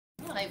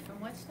Live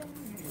from West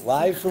Orange.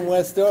 Live from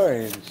West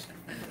Orange.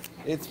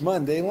 It's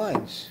Monday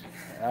lunch.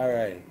 All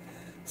right.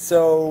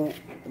 So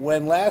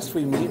when last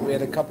we meet, we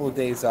had a couple of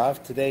days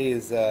off. Today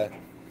is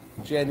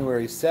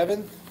January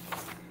 7th,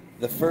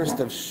 the first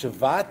of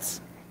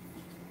Shavat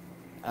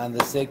on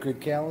the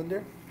sacred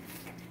calendar.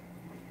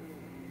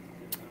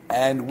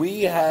 And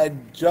we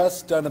had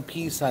just done a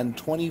piece on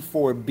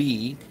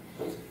 24b,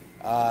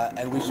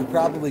 and we should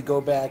probably go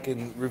back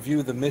and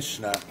review the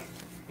Mishnah.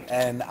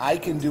 And I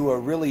can do a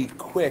really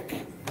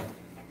quick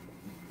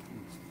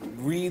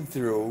read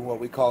through, what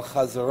we call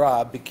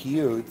Chazarah,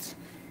 Bikiyut,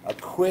 a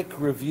quick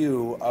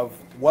review of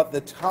what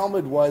the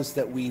Talmud was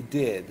that we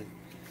did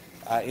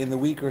in the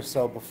week or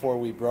so before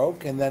we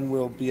broke, and then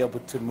we'll be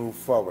able to move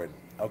forward.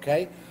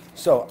 Okay?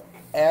 So,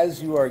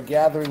 as you are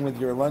gathering with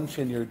your lunch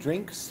and your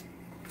drinks,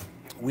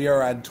 we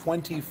are on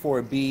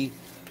 24b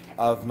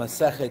of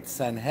Masechet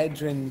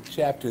Sanhedrin,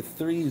 chapter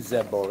 3,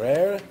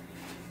 Zeborer,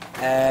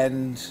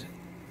 and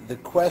the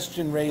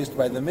question raised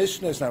by the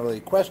Mishnah is not really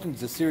a question,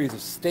 it's a series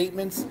of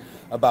statements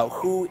about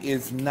who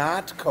is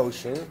not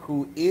kosher,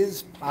 who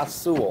is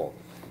pasul.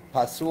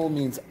 Pasul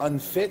means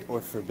unfit or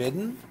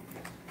forbidden.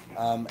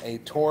 A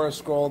Torah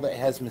scroll that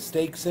has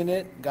mistakes in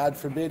it, God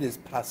forbid, is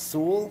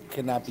pasul,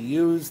 cannot be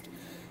used.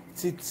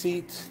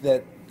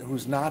 Tzitzit,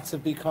 whose knots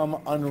have become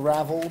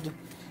unraveled,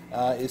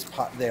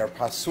 they are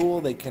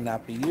pasul, they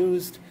cannot be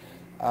used.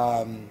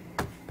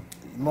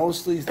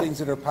 Mostly things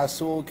that are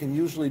pasul can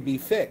usually be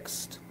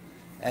fixed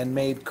and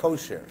made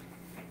kosher,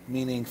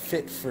 meaning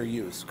fit for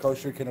use.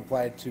 Kosher can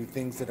apply to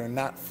things that are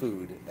not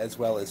food as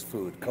well as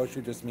food.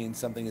 Kosher just means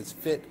something is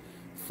fit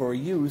for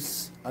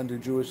use under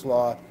Jewish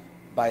law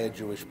by a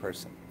Jewish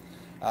person.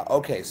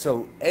 Okay,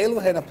 so Elu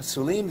hena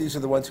pasulim, these are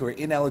the ones who are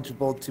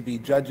ineligible to be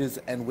judges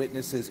and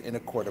witnesses in a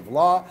court of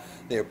law.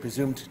 They are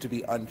presumed to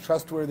be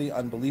untrustworthy,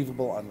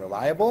 unbelievable,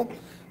 unreliable.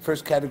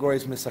 First category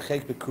is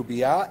misachek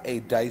b'kubiyah, a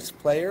dice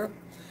player.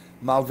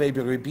 Malveh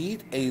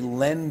b'ribit, a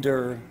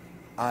lender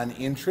on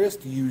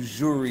interest,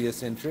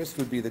 usurious interest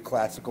would be the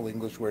classical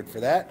English word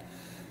for that.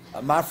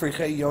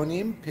 Mafrichei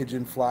yonim,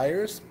 pigeon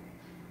flyers.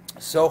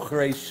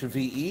 Sochrei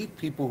shvi'it,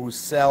 people who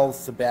sell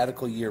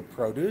sabbatical year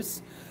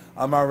produce.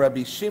 Amar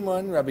Rabbi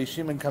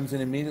Shimon comes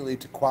in immediately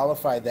to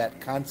qualify that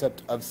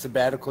concept of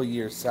sabbatical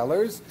year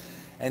sellers.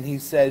 And he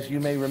says, you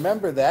may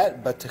remember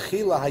that, but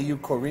techila hayu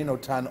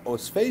korinotan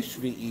osfei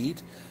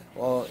shvi'it.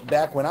 Well,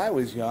 back when I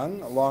was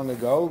young, long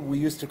ago, we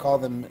used to call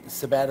them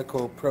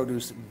sabbatical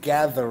produce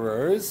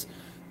gatherers.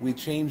 We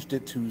changed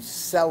it to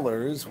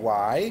sellers.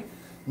 Why?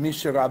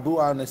 Misharabu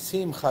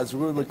anasim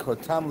chazru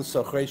lekotam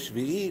l'sochrei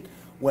shvi'it.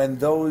 When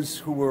those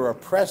who were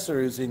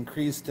oppressors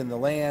increased in the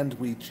land,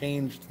 we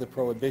changed the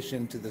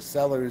prohibition to the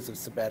sellers of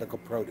sabbatical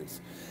produce.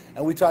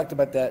 And we talked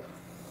about that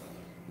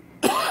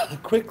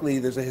quickly.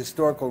 There's a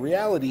historical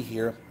reality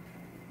here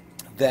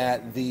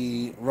that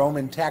the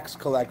Roman tax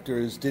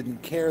collectors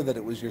didn't care that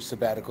it was your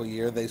sabbatical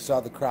year. They saw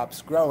the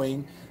crops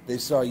growing, they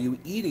saw you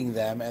eating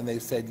them, and they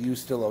said, you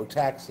still owe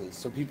taxes.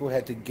 So people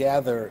had to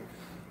gather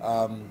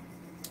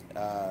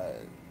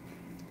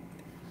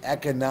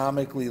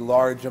economically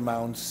large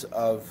amounts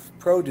of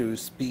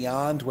produce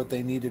beyond what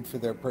they needed for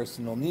their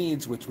personal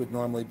needs, which would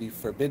normally be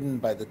forbidden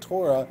by the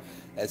Torah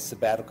as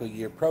sabbatical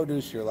year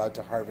produce. You're allowed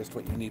to harvest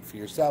what you need for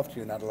yourself.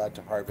 You're not allowed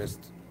to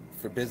harvest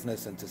for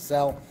business and to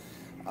sell.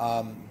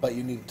 But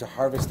you needed to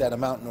harvest that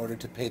amount in order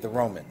to pay the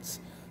Romans.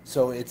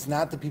 So it's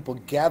not the people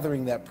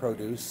gathering that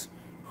produce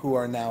who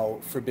are now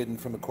forbidden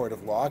from a court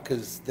of law,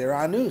 because they're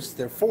anus,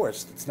 they're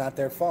forced. It's not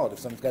their fault. If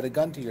someone's got a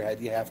gun to your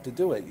head, you have to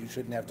do it. You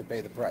shouldn't have to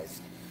pay the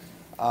price.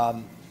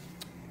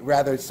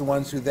 Rather, it's the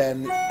ones who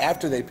then,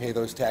 after they pay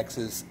those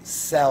taxes,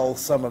 sell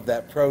some of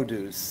that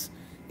produce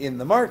in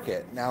the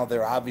market. Now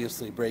they're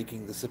obviously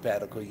breaking the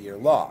sabbatical year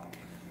law.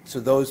 So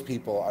those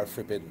people are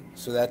forbidden.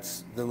 So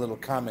that's the little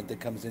comment that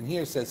comes in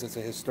here, says it's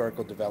a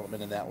historical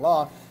development in that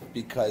law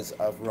because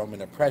of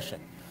Roman oppression.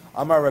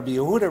 Amar Rabbi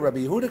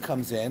Yehuda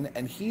comes in,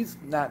 and he's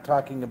not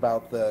talking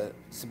about the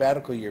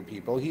sabbatical year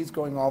people. He's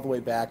going all the way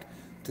back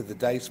to the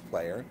dice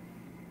player.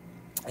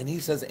 And he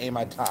says,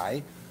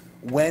 Ematai,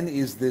 when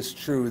is this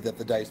true that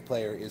the dice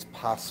player is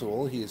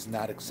pasul? He is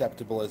not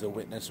acceptable as a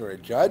witness or a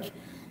judge.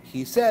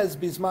 He says,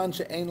 Bisman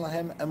she'ein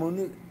lahem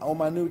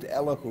omanut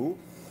elahu.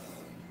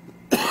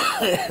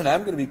 And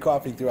I'm going to be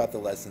coughing throughout the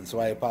lesson, so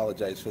I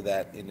apologize for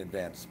that in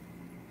advance.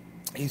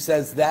 He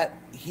says that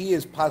he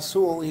is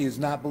pasul, he is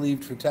not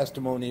believed for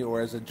testimony or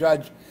as a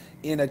judge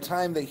in a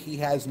time that he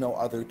has no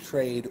other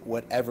trade,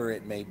 whatever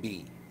it may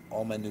be.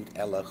 Omanut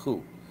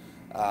elahu.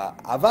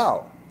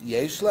 Aval,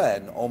 yesh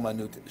len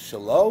omanut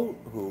shelo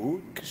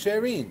hu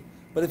ksherin.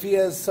 But if he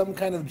has some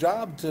kind of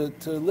job to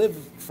live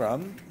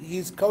from,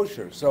 he's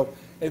kosher. So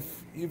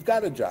if you've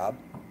got a job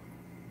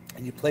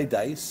and you play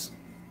dice,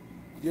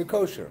 you're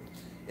kosher.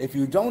 If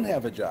you don't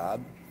have a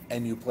job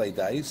and you play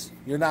dice,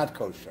 you're not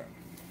kosher.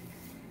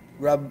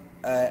 Rabbi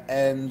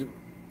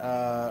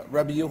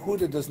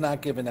Yehuda does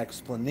not give an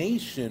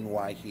explanation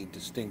why he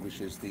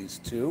distinguishes these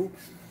two,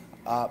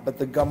 but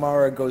the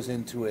Gemara goes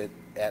into it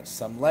at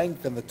some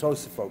length, and the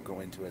Tosafot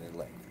go into it at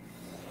length.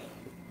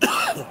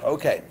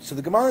 Okay, so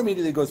the Gemara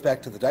immediately goes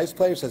back to the dice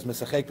player, says,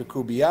 Mesachek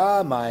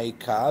b'kubiya, my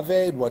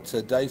kaved, what's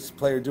a dice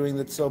player doing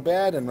that's so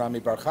bad? And Rami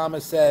Bar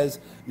Chama says,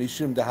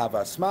 Mishum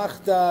dahava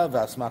asmachta,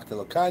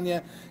 v'asmachta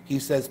lokanya. He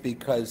says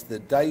because the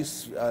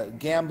dice,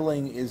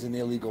 gambling is an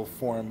illegal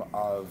form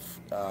of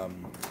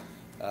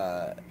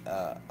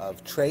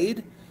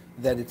trade,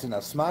 that it's an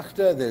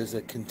asmachta, there's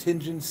a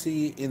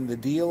contingency in the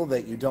deal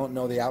that you don't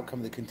know the outcome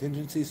of the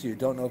contingency, so you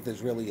don't know if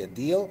there's really a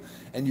deal,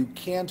 and you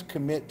can't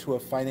commit to a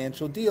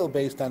financial deal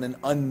based on an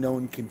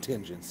unknown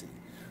contingency.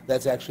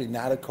 That's actually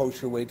not a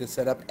kosher way to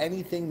set up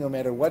anything, no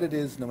matter what it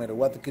is, no matter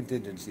what the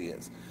contingency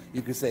is.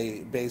 You could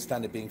say based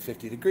on it being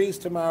 50 degrees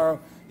tomorrow,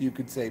 you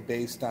could say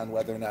based on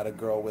whether or not a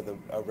girl with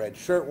a red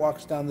shirt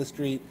walks down the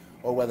street,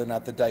 or whether or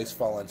not the dice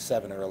fall on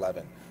 7 or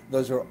 11.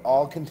 Those are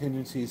all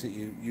contingencies that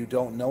you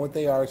don't know what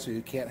they are, so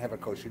you can't have a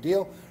kosher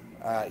deal.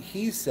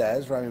 He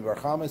says, Rami Bar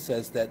Chama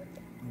says,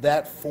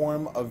 that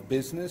form of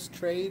business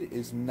trade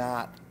is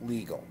not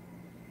legal.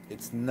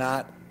 It's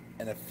not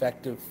an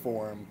effective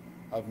form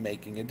of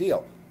making a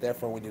deal.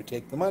 Therefore, when you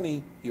take the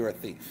money, you're a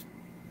thief.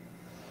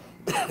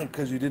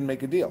 Because you didn't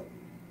make a deal.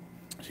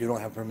 So you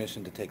don't have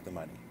permission to take the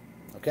money.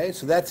 Okay,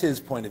 so that's his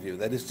point of view.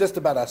 That is just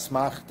about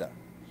asmachta.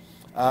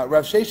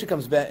 Rav Shesha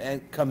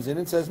comes in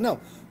and says, no,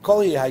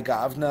 kol hi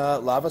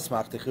gavna lav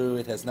asmachtechu.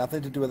 It has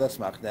nothing to do with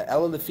asmachta.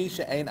 Ela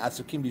lefisha ein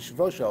asukim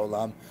b'shivosha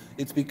olam.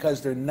 It's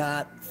because they're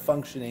not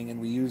functioning, and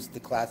we use the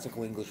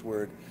classical English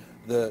word,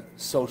 the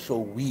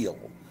social wheel,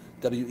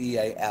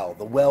 W-E-A-L,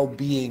 the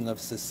well-being of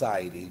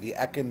society, the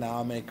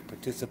economic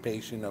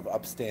participation of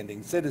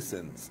upstanding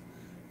citizens,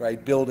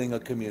 right? Building a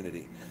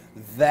community.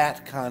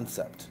 That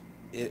concept,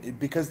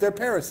 because they're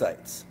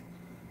parasites.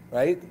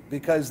 Right?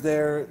 Because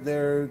they're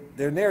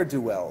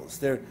ne'er-do-wells.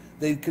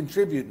 They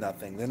contribute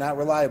nothing. They're not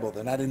reliable.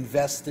 They're not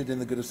invested in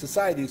the good of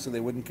society, so they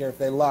wouldn't care if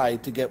they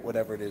lied to get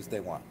whatever it is they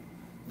want.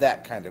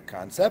 That kind of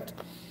concept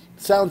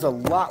sounds a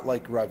lot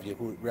like Rabbi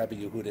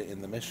Yehuda in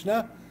the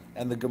Mishnah,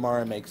 and the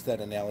Gemara makes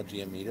that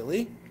analogy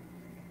immediately.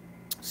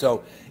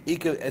 So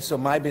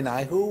my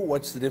benaihu,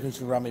 what's the difference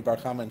between Rami Bar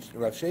Chama and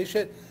Rav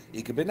Sheshet?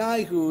 Ika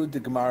benaihu, the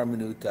Gemara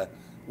minuta,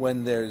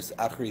 when there's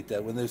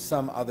achrita, when there's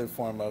some other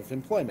form of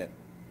employment.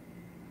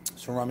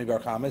 So Rami Bar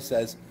Chama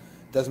says,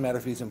 doesn't matter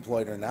if he's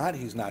employed or not,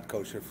 he's not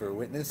kosher for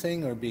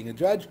witnessing or being a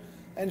judge.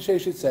 And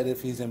Sheshet said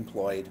if he's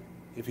employed,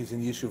 if he's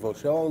in Yeshuvot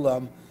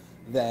She'olam,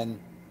 then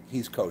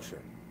he's kosher.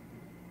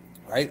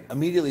 Right?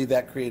 Immediately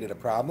that created a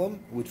problem,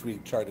 which we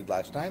charted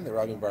last time, that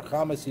Rami Bar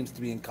Chama seems to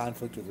be in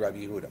conflict with Rabbi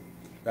Yehuda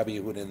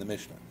in the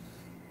Mishnah.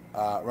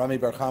 Rami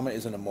Bar Chama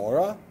is an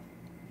Amora,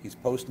 he's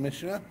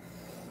post-Mishnah.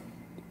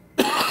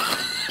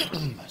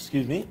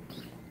 Excuse me.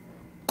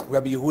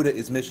 Rabbi Yehuda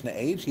is Mishnah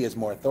age, he has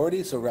more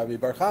authority, so Rabbi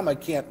Bar Chama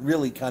can't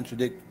really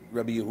contradict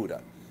Rabbi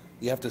Yehuda.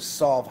 You have to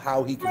solve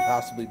how he can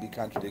possibly be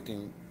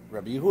contradicting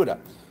Rabbi Yehuda.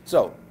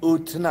 So,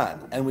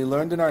 Utanan, and we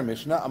learned in our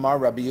Mishnah, Amar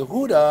Rabbi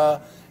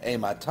Yehuda,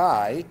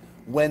 Matai,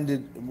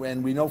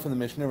 when we know from the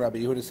Mishnah, Rabbi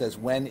Yehuda says,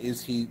 when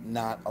is he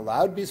not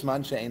allowed?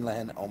 Bisman she'ein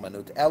lehen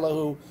omanut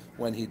elahu,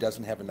 when he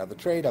doesn't have another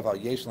trade, aval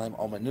yesh lahem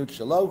omanut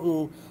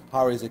shalohu,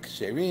 harizik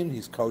sherim,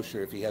 he's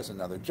kosher if he has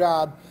another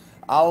job.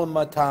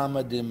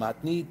 Al-matama de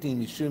matniti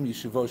mishum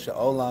yeshuvosha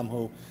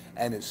olamhu,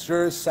 and it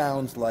sure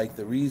sounds like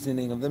the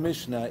reasoning of the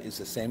Mishnah is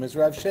the same as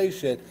Rav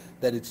Sheshet,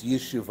 that it's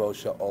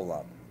yeshuvosha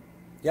olam.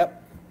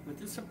 Yep. Would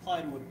this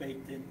apply to a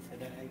baked in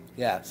today?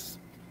 Yes.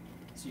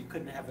 So you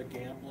couldn't have a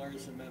gambler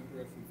as a member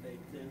if he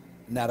baked in?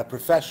 Not a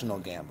professional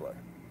gambler.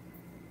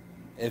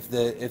 If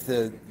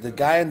the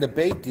guy in the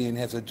Beit Din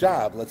has a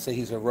job, let's say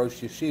he's a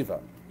Rosh Yeshiva.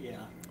 Yeah.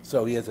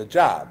 So he has a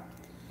job,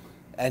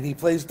 and he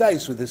plays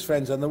dice with his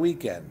friends on the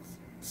weekends.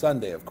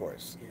 Sunday, of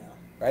course. Yeah.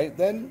 Right?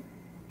 Then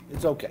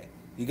it's okay.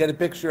 You get a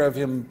picture of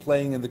him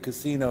playing in the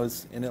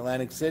casinos in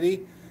Atlantic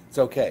City, it's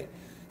okay.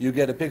 You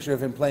get a picture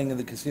of him playing in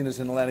the casinos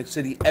in Atlantic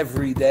City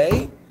every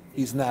day,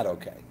 he's not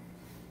okay.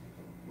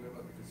 What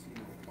about the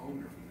casino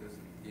owner who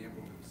doesn't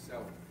gamble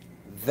himself?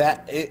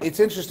 It's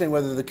interesting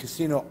whether the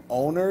casino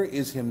owner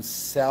is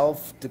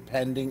himself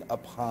depending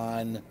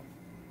upon,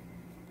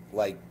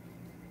 like,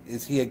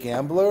 is he a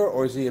gambler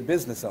or is he a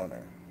business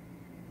owner?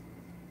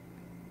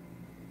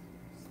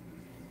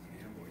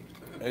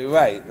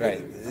 Right.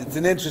 It's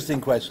an interesting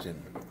question,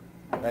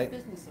 right?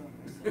 Business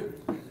owners.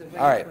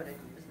 All right.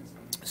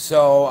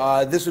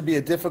 So this would be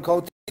a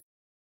difficulty.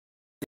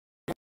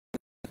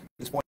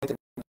 This point that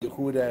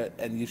Yehuda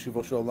and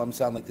Yeshuvot She'olam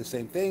sound like the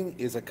same thing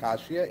is a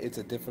kashya. It's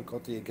a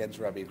difficulty against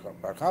Rabbi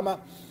Bar Chama,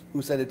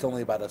 who said it's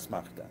only about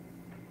asmachta.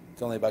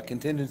 It's only about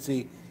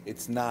contingency.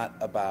 It's not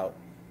about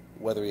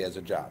whether he has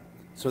a job.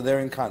 So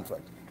they're in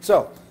conflict.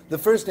 So the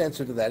first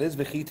answer to that is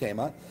v'chi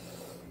tema.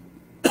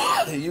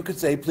 You could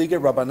say, Pliga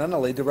Rabbanan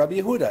alei de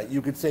Rabbi Yehuda.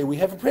 You could say, we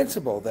have a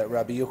principle that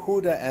Rabbi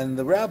Yehuda and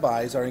the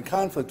rabbis are in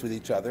conflict with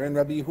each other, and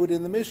Rabbi Yehuda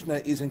in the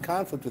Mishnah is in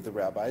conflict with the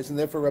rabbis, and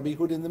therefore Rabbi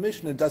Yehuda in the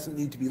Mishnah doesn't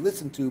need to be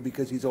listened to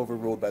because he's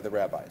overruled by the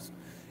rabbis.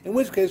 In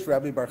which case,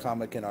 Rabbi Bar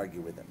Chama can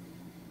argue with him.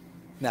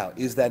 Now,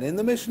 is that in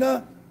the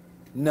Mishnah?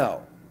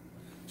 No.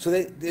 So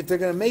if they're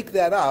going to make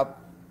that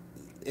up,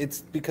 it's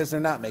because they're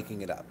not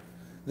making it up.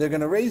 they're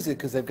going to raise it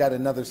because they've got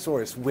another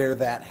source where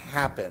that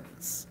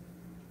happens.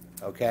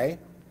 Okay?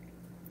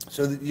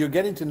 So you're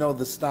getting to know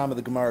the stam of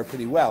the Gemara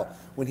pretty well.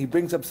 When he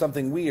brings up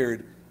something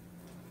weird,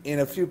 in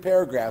a few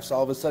paragraphs,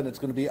 all of a sudden it's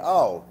going to be,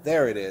 oh,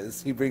 there it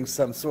is. He brings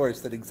some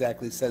source that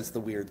exactly says the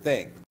weird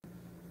thing.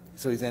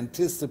 So he's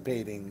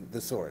anticipating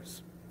the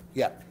source.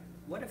 Yeah.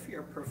 What if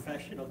you're a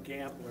professional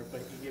gambler,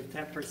 but you give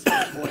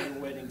 10% of all your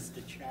winnings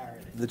to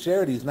charity? The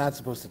charity is not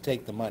supposed to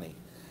take the money.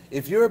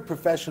 If you're a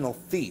professional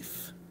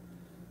thief,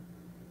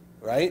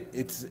 right,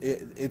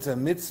 it's a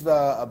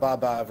mitzvah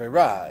ababa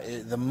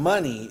avera. The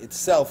money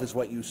itself is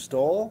what you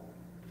stole,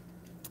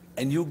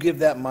 and you give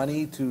that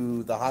money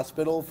to the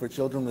hospital for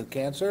children with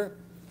cancer,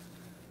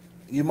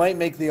 you might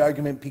make the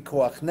argument,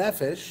 pikuach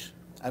nefesh,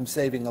 I'm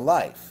saving a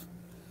life.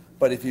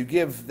 But if you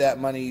give that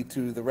money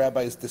to the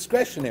rabbi's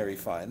discretionary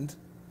fund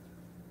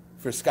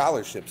for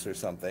scholarships or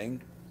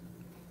something,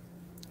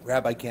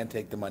 rabbi can't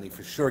take the money,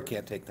 for sure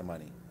can't take the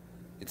money.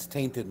 It's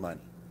tainted money.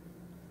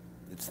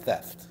 It's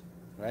theft,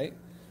 right?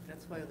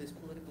 That's why all these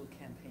political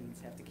campaigns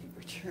have to keep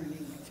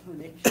returning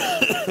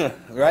donations.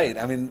 Right.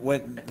 I mean,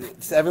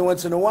 every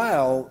once in a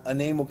while, a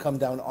name will come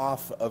down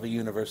off of a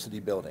university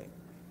building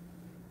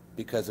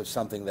because of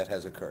something that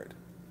has occurred.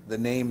 The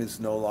name is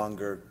no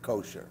longer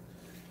kosher.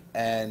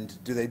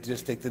 And do they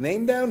just take the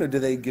name down, or do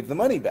they give the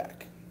money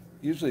back?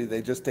 Usually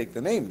they just take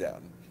the name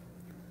down,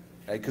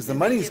 right? Because the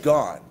money's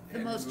gone. The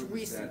most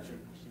recent.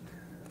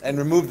 And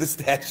remove the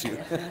statue.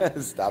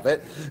 Stop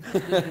it.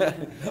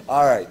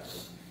 All right.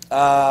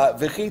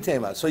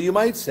 V'chitema. So you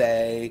might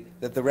say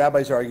that the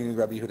rabbis are arguing with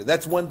Rabbi Yehuda.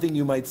 That's one thing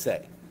you might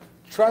say.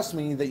 Trust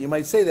me that you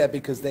might say that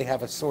because they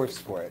have a source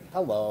for it.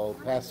 Hello.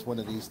 Pass one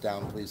of these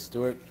down, please,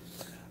 Stuart.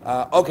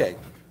 Okay.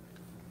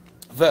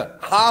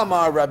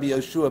 V'hamar Rabbi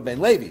Yoshua ben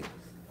Levi.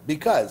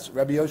 Because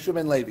Rabbi Yoshua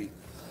ben Levi.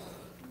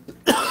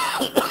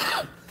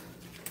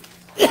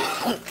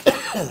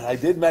 I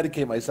did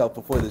medicate myself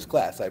before this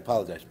class. I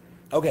apologize.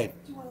 Okay.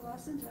 Do you want a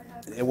lesson? Do I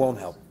have It won't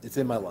help. It's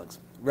in my lungs.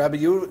 Rabbi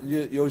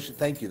Yoshua,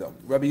 thank you though.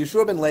 Rabbi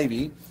Yeshua ben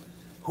Levi,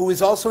 who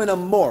is also an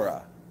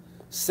Amora,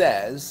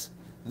 says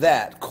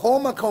that Kol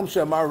Makom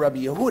She'amar Rabbi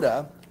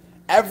Yehuda,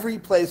 every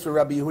place where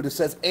Rabbi Yehuda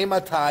says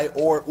Ematai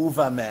or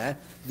Uvameh,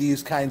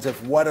 these kinds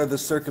of what are the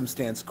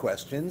circumstance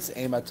questions,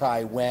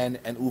 Ematai, when,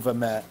 and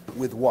Uvameh,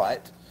 with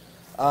what,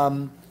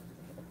 Eino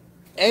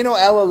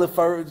Ela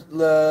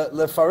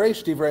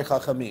lefaresh divrei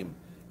chachamim.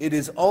 It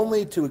is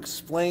only to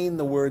explain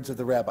the words of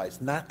the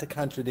rabbis, not to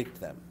contradict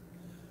them.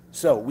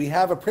 So we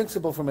have a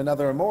principle from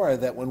another Amora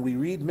that when we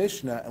read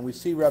Mishnah and we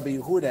see Rabbi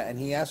Yehuda and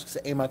he asks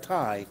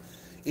Ematai,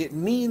 it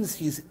means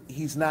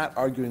he's not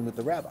arguing with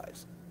the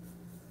rabbis.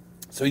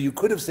 So you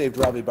could have saved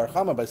Rabbi Bar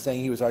Chama by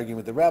saying he was arguing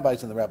with the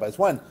rabbis and the rabbis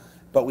won,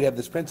 but we have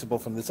this principle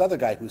from this other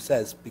guy who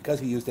says because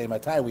he used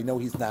Ematai, we know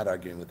he's not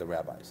arguing with the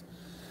rabbis.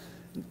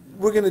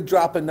 We're going to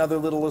drop another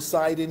little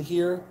aside in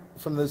here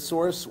from the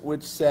source,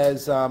 which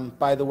says,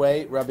 by the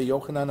way, Rabbi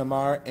Yochanan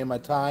Amar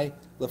Ematai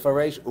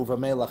lefaresh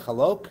uvameh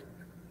lachalok.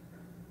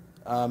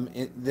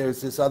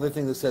 There's this other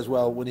thing that says,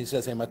 well, when he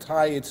says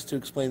Ematai, it's to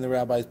explain the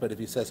rabbis, but if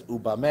he says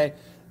Ubameh,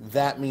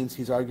 that means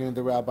he's arguing with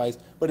the rabbis.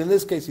 But in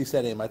this case, he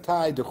said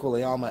Ematai,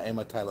 Dechulei Alma,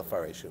 Ematai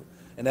Lefareshu.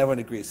 And everyone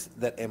agrees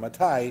that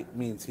Ematai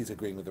means he's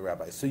agreeing with the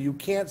rabbis. So you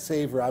can't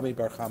save Rabbi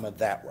Bar Chama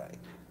that way.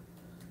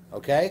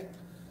 Okay?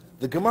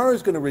 The Gemara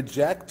is going to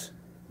reject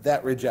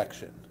that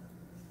rejection.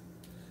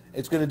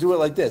 It's going to do it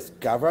like this.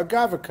 Gavra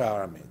Gavra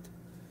Karamid.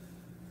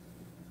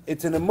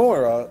 It's an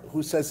Amora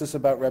who says this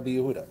about Rabbi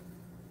Yehuda.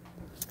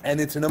 And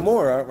it's an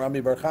Amora, Rabbi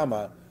Bar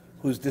Chama,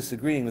 who's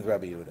disagreeing with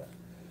Rabbi Yehuda.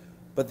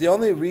 But the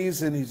only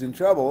reason he's in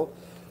trouble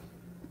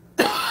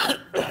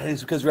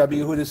is because Rabbi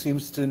Yehuda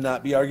seems to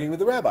not be arguing with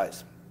the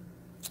rabbis.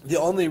 The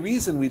only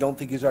reason we don't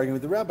think he's arguing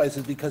with the rabbis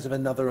is because of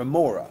another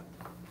Amora.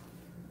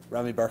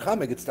 Rabbi Bar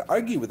Chama gets to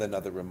argue with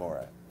another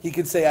Amora. He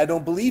could say, I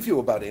don't believe you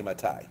about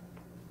Ematai.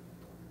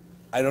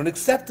 I don't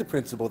accept the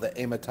principle that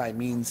Ematai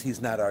means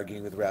he's not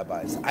arguing with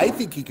rabbis. I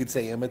think he could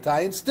say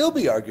Ematai and still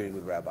be arguing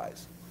with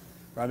rabbis.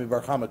 Rabbi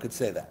Bar Chama could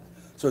say that.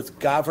 So it's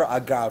Gavra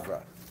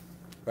Agavra,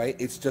 right?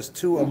 It's just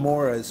two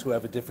Amoras who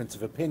have a difference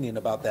of opinion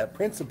about that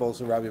principle,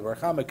 so Rabbi Bar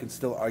Chama can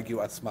still argue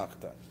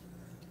Asmachta.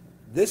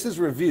 This is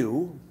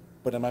review,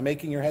 but am I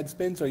making your head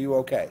spin, so are you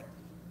okay?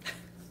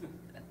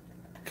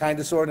 Kind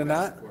of, sort of,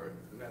 not?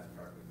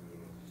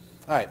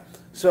 All right,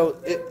 so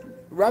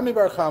Rabbi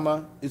Bar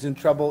Chama is in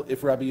trouble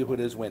if Rabbi Yehuda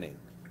is winning,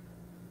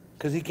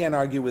 because he can't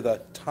argue with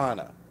a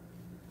Tana.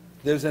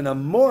 There's an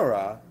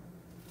Amora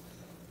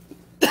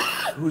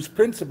whose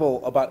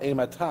principle about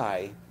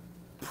Ematai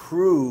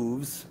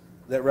proves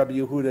that Rabbi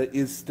Yehuda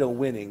is still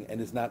winning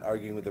and is not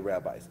arguing with the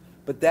rabbis.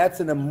 But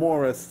that's an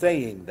Amora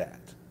saying that.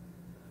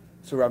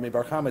 So Rabbi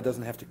Bar Chama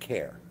doesn't have to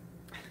care.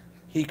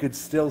 He could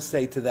still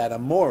say to that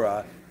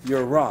Amora,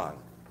 you're wrong.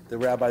 The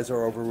rabbis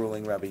are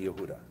overruling Rabbi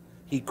Yehuda.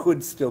 He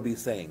could still be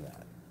saying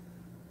that.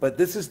 But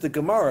this is the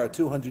Gemara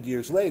 200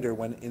 years later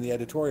when in the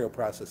editorial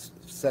process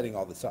setting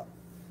all this up.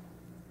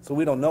 So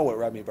we don't know what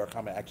Rabbi Bar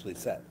Chama actually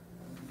said.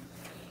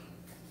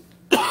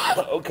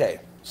 Okay,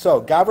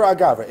 so Gavra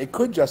Agavra, it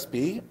could just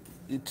be,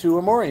 two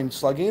Amorim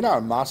slugging it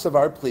out.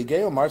 Masavar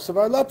plige or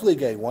Marsavar la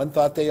plige. One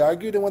thought they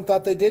argued and one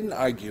thought they didn't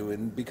argue,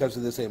 and because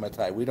of this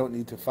ematai, we don't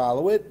need to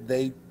follow it.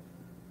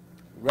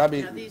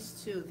 Rabbi. Now,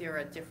 these two, they're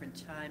at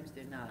different times,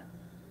 they're not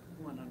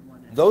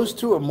one-on-one. Those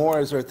two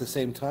Amoras are at the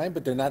same time,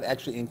 but they're not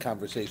actually in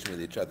conversation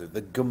with each other.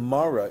 The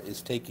Gemara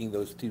is taking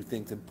those two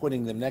things and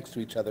putting them next to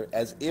each other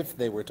as if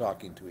they were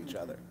talking to each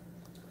other.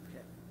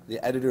 Okay.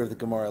 The editor of the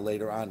Gemara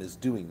later on is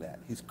doing that.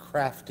 He's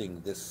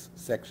crafting this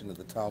section of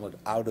the Talmud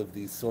out of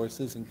these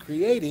sources and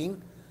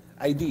creating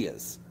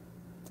ideas.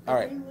 All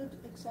right. They lived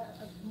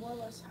more or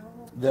less how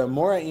long? The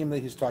Moraim that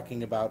he's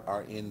talking about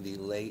are in the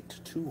late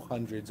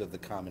 200s of the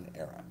Common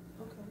Era.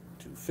 Okay.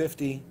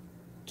 250,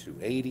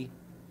 280.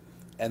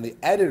 And the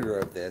editor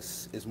of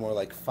this is more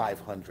like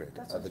 500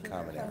 That's of the what's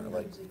Common right. Era,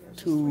 like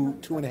Two-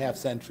 2.5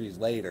 centuries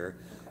later,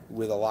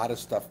 with a lot of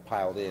stuff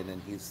piled in,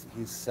 and he's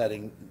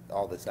setting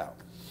all this out.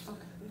 Okay.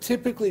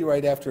 Typically,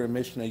 right after a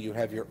Mishnah, you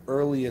have your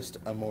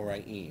earliest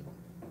Amoraim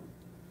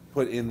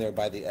put in there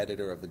by the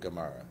editor of the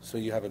Gemara. So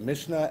you have a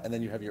Mishnah, and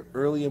then you have your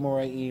early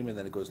Amoraim, and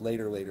then it goes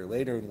later,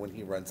 and when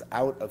he runs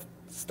out of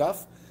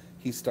stuff,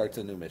 he starts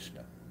a new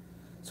Mishnah.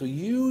 So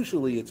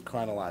usually it's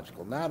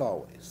chronological, not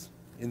always.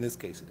 In this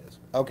case it is.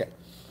 Okay.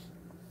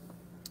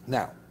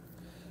 Now,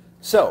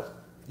 so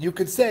you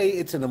could say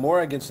it's an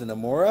Amora against an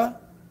Amora,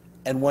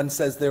 and one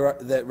says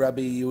that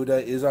Rabbi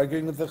Yehuda is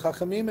arguing with the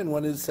Chachamim, and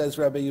one says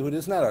Rabbi Yehuda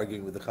is not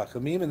arguing with the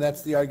Chachamim, and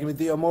that's the argument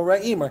the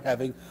Amoraim are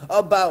having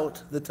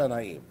about the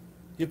Tanaim.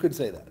 You could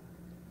say that.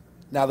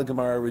 Now the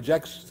Gemara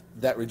rejects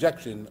that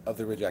rejection of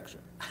the rejection.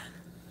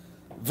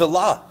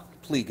 Vila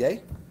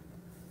plige.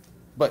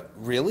 But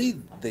really,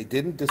 they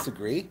didn't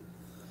disagree.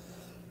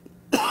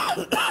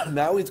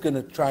 Now he's going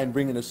to try and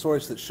bring in a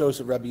source that shows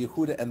that Rabbi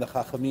Yehuda and the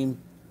Chachamim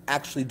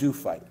actually do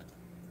fight,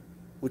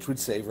 which would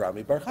save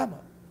Rami Bar Chama,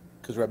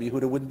 because Rabbi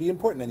Yehuda wouldn't be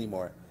important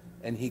anymore,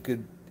 and he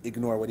could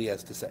ignore what he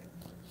has to say.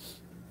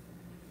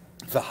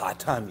 V'ha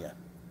Tanya.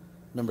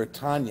 Remember,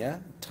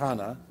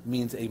 Tana,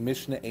 means a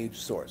Mishnah age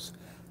source.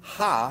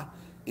 Ha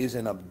is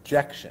an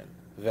objection.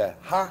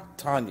 V'ha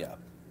Tanya.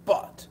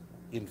 But,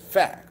 in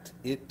fact,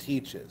 it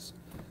teaches.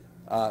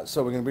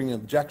 So we're going to bring an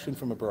objection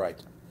from a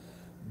Baraita.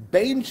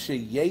 Bein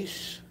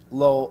sheyesh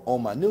lo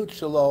omanut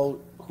shelo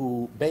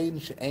hu bein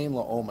she'ein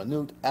lo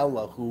omanut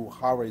ella hu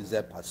hare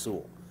ze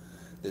pasul.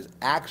 There's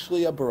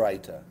actually a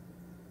Baraita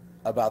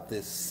about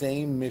this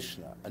same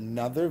Mishnah,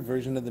 another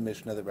version of the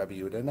Mishnah that Rabbi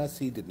Yehuda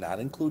Nasi did not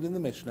include in the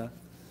Mishnah,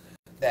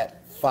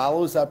 that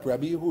follows up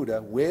Rabbi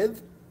Yehuda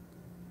with,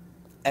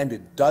 and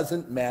it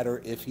doesn't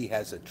matter if he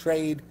has a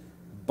trade,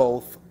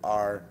 both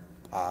are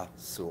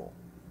pasul.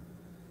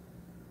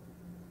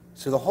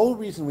 So the whole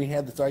reason we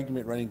had this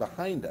argument running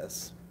behind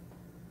us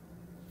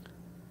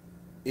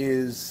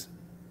is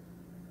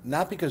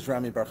not because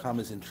Rami Bar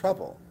Chama is in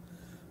trouble,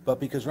 but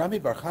because Rami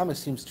Bar Chama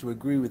seems to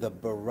agree with a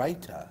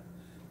Baraita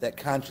that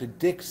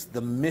contradicts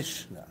the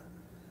Mishnah.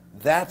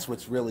 That's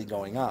what's really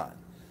going on.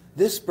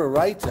 This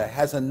Baraita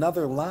has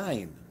another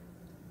line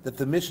that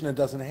the Mishnah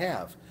doesn't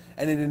have,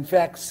 and it in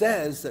fact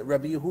says that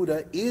Rabbi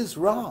Yehuda is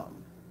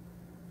wrong,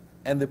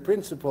 and the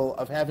principle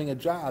of having a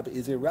job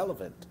is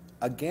irrelevant.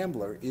 A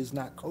gambler is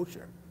not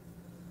kosher.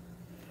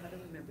 I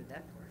don't remember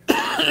that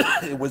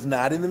part. It was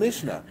not in the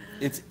Mishnah.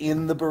 It's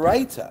in the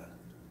Baraita,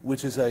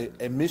 which is a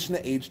Mishnah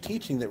age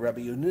teaching that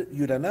Rabbi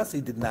Yehuda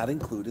Nasi did not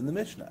include in the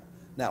Mishnah.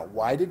 Now,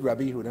 why did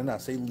Rabbi Yehuda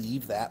Nasi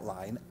leave that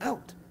line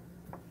out?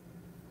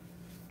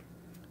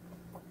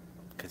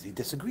 Because he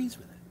disagrees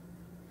with it.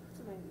 That's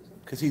the main reason.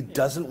 Because he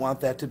doesn't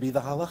want that to be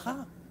the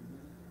halacha.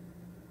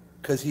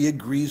 Because he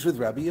agrees with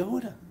Rabbi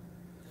Yehuda.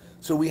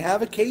 So we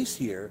have a case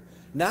here,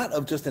 not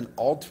of just an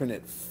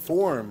alternate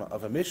form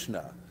of a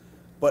Mishnah,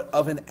 but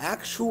of an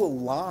actual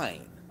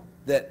line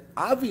that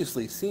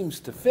obviously seems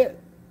to fit.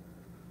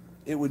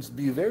 It would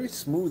be very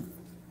smooth.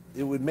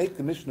 It would make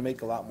the Mishnah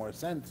make a lot more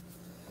sense.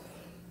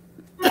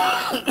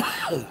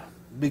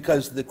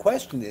 Because the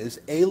question is,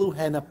 Elu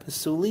hena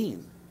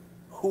pasulin,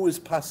 who is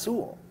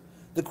pasul?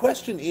 The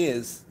question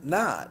is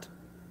not,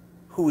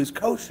 who is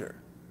kosher?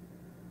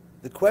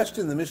 The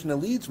question the Mishnah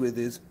leads with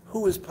is,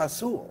 who is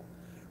pasul?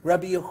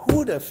 Rabbi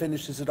Yehuda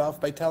finishes it off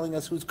by telling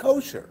us who's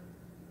kosher,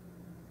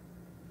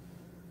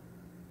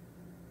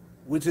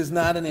 which is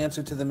not an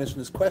answer to the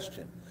Mishnah's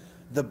question.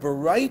 The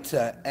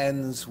Baraita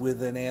ends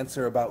with an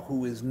answer about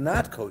who is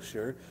not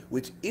kosher,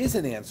 which is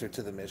an answer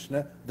to the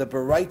Mishnah. The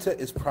Baraita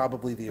is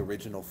probably the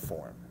original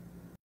form.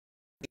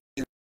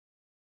 It is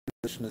the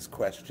Mishnah's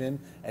question,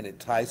 and it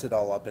ties it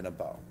all up in a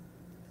bow.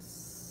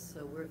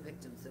 So we're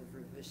victims of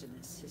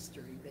revisionist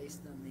history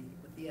based on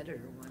what the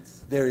editor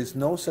wants. There is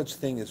no such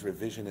thing as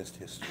revisionist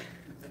history.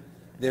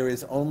 There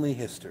is only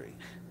history.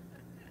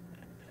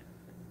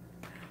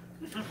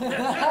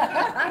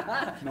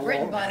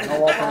 Written by the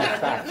no alternate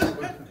facts.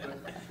 But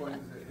the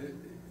point is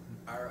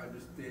that our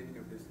understanding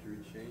of history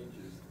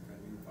changes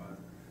depending upon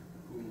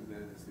who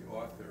then is the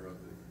author of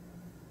the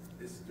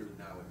history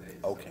nowadays.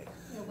 Okay.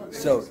 Yeah, but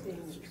So-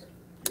 understanding it.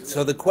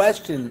 So the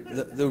question,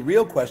 the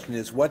real question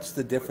is, what's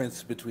the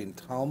difference between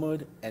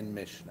Talmud and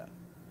Mishnah?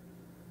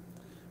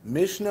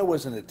 Mishnah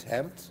was an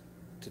attempt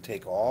to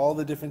take all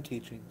the different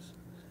teachings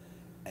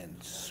and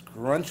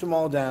scrunch them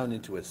all down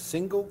into a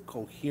single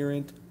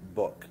coherent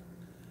book,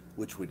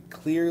 which would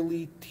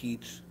clearly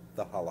teach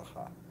the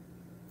halacha.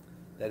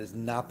 That is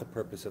not the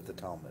purpose of the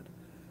Talmud.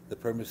 The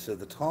purpose of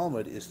the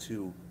Talmud is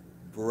to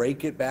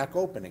break it back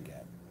open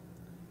again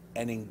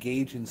and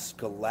engage in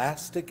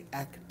scholastic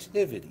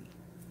activity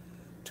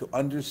to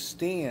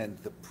understand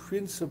the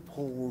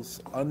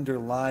principles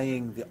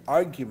underlying the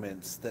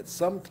arguments that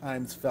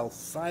sometimes fell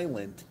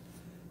silent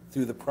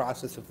through the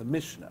process of the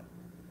Mishnah,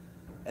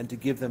 and to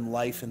give them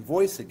life and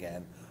voice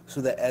again,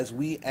 so that as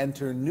we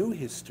enter new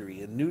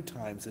history and new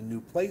times and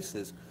new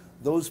places,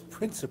 those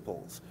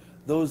principles,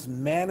 those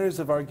manners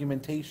of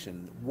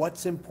argumentation,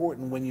 what's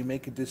important when you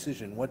make a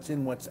decision, what's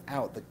in, what's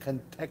out, the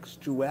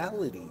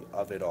contextuality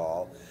of it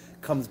all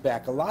comes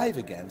back alive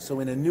again. So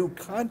in a new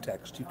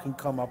context, you can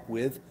come up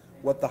with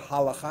what the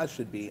halacha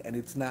should be, and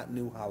it's not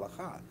new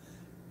halacha,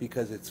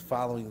 because it's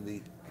following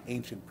the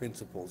ancient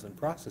principles and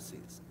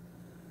processes.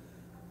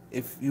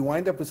 If you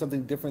wind up with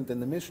something different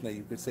than the Mishnah,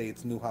 you could say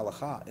it's new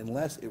halacha,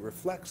 unless it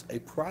reflects a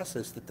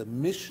process that the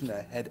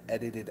Mishnah had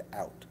edited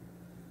out.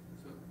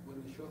 So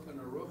when the Shulchan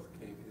Aruch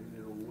came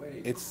in a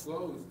way, It's-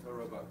 closed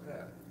Torah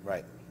Bapeh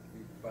Right.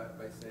 by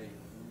saying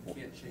you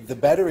can't change The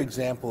it. better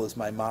example is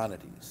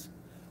Maimonides.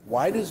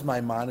 Why does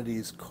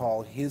Maimonides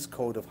call his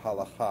code of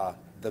halacha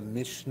the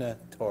Mishnah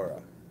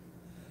Torah?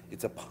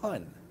 It's a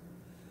pun.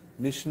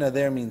 Mishnah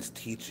there means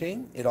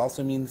teaching. It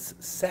also means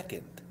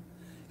second.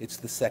 It's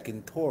the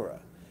second Torah.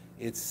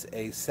 It's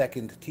a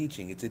second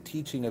teaching. It's a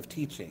teaching of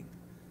teaching,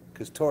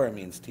 because Torah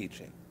means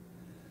teaching.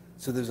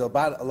 So there's a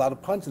lot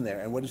of puns in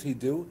there. And what does he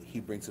do? He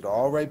brings it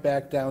all right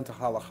back down to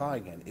halacha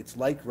again. It's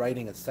like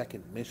writing a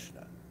second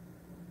Mishnah,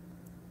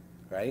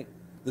 right?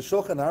 The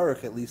Shulchan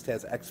Aruch at least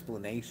has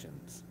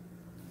explanations.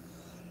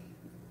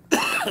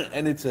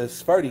 And it's a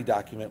Sephardi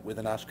document with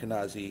an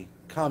Ashkenazi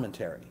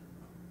commentary.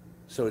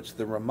 So it's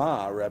the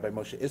Ramah, Rabbi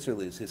Moshe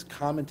Isserles, his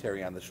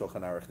commentary on the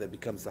Shulchan Aruch that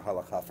becomes the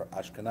halacha for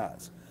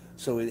Ashkenaz.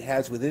 So it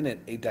has within it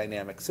a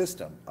dynamic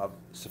system of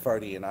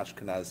Sephardi and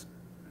Ashkenaz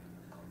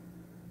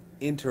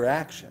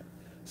interaction.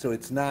 So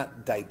it's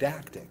not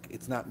didactic.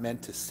 It's not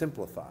meant to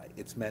simplify.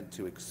 It's meant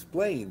to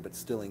explain, but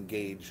still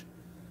engage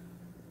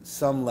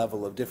some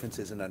level of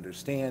differences in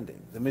understanding.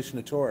 The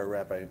Mishnah Torah,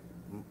 Rabbi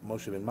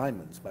Moshe ben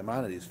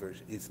Maimonides'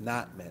 version, is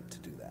not meant to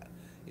do that.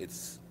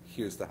 It's,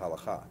 here's the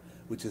halacha,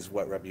 which is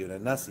what Rabbi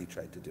Yehuda Nasi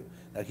tried to do.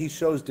 Now he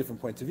shows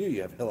different points of view.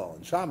 You have Hillel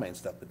and Shammai and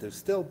stuff, but there's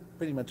still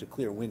pretty much a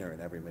clear winner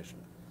in every Mishnah.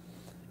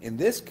 In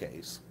this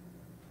case,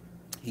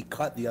 he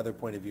cut the other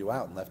point of view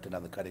out and left it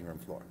on the cutting room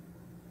floor,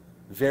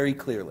 very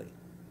clearly.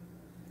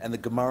 And the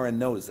Gemara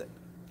knows it.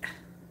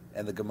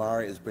 And the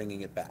Gemara is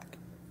bringing it back.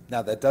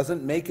 Now that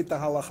doesn't make it the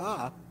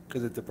halacha,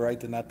 because it's a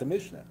Baraita, not the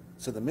Mishnah.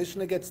 So the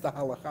Mishnah gets the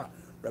halacha.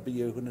 Rabbi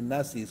Yehuda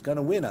Nasi is going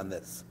to win on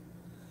this.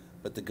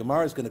 But the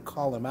Gemara is going to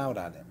call him out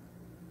on it,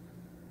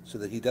 so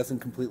that he doesn't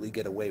completely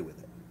get away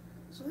with it.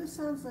 So this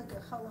sounds like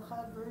a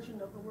halakha version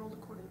of the world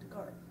according to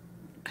Garth.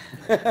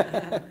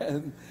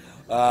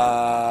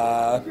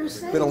 If you're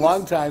saying Been a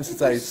long it's- time if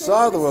since you're I saying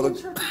saw the it's world.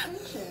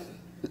 interpretation,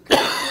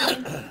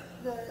 the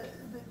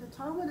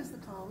Talmud is the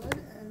Talmud,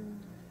 and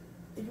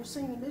you're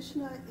saying the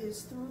Mishnah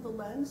is through the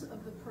lens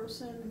of the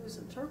person who's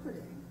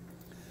interpreting.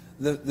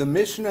 The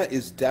Mishnah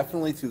is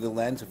definitely through the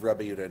lens of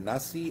Rabbi Yehuda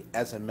Nasi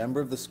as a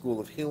member of the school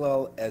of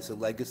Hillel, as a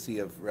legacy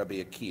of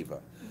Rabbi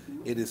Akiva.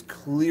 It is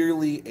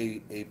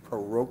clearly a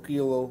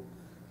parochial,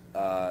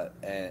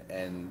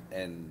 and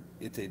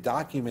it's a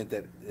document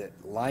that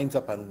lines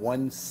up on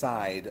one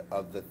side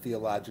of the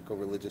theological,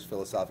 religious,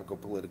 philosophical,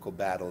 political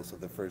battles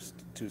of the first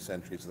 2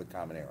 centuries of the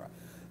Common Era.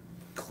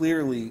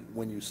 Clearly,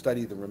 when you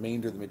study the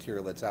remainder of the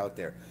material that's out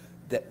there,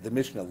 that the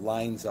Mishnah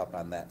lines up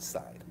on that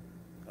side.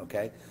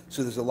 Okay?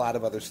 So there's a lot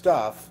of other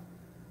stuff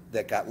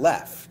that got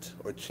left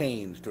or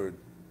changed, or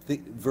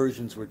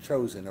versions were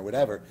chosen or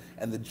whatever,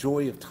 and the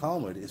joy of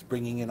Talmud is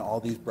bringing in all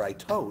these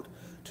braitot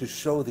to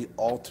show the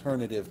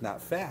alternative, not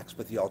facts,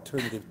 but the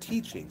alternative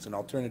teachings and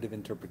alternative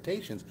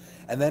interpretations,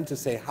 and then to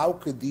say, how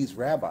could these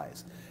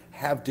rabbis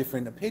have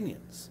different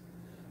opinions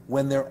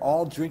when they're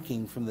all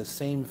drinking from the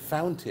same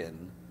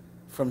fountain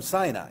from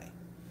Sinai?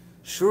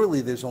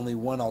 Surely there's only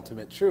one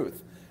ultimate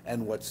truth,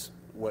 and what's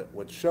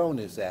shown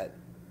is that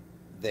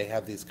they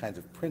have these kinds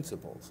of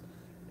principles.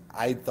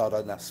 I thought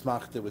an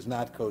asmachta was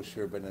not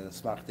kosher, but an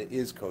asmachta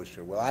is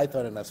kosher. Well, I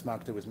thought an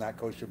asmachta was not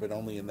kosher, but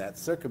only in that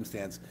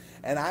circumstance.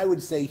 And I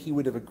would say he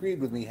would have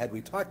agreed with me had we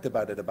talked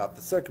about it, about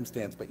the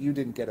circumstance, but you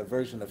didn't get a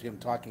version of him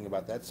talking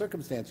about that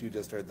circumstance. You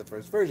just heard the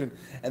first version,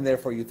 and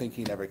therefore you think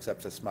he never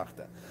accepts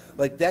asmachta.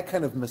 Like that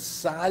kind of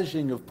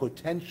massaging of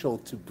potential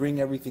to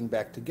bring everything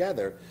back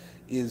together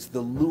is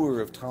the lure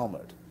of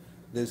Talmud.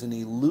 There's an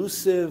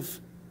elusive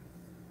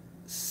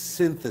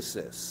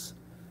synthesis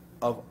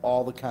of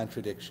all the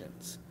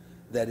contradictions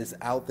that is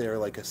out there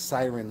like a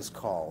siren's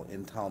call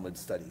in Talmud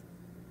study,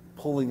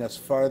 pulling us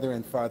farther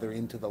and farther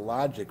into the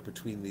logic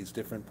between these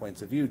different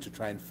points of view to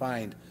try and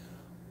find,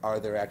 are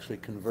there actually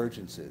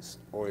convergences,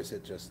 or is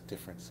it just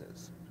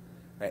differences?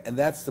 Right? And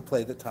that's the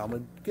play that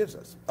Talmud gives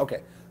us.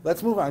 Okay,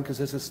 let's move on because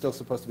this is still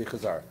supposed to be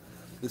Chazar.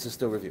 This is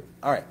still review.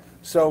 All right,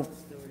 so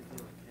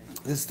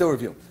this is still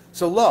review.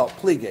 So lo,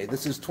 plige,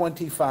 this is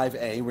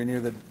 25a. We're near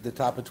the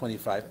top of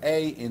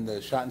 25a. In the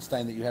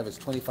Schottenstein that you have is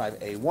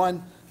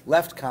 25a1,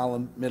 left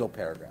column, middle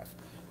paragraph.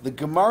 The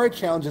Gemara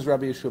challenges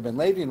Rabbi Yeshua ben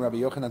Levi and Rabbi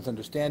Yochanan's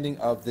understanding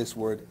of this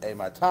word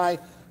ematai,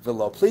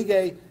 velo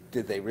plige.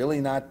 Did they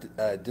really not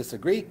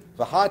disagree?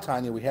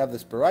 V'ha-tanya, we have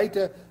this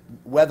baraita,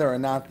 whether or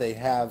not they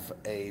have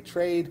a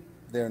trade,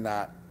 they're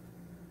not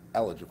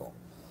eligible.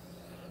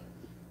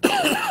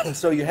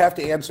 So you have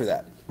to answer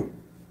that.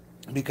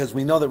 Because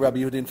we know that Rabbi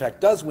Yehuda in fact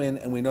does win,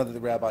 and we know that the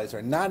rabbis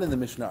are not in the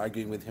Mishnah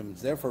arguing with him.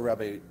 Therefore,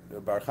 Rabbi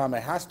Bar Chama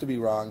has to be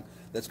wrong.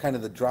 That's kind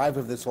of the drive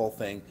of this whole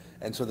thing.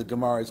 And so the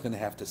Gemara is going to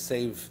have to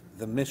save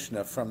the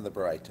Mishnah from the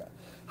Baraita.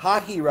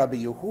 Hahi Rabbi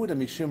Yehuda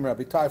mishum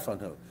Rabbi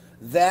Tarfonu.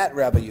 That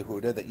Rabbi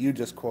Yehuda that you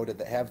just quoted,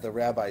 that have the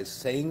rabbis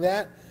saying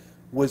that,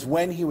 was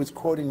when he was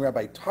quoting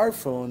Rabbi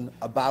Tarfon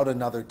about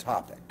another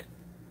topic.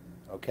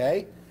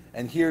 Okay?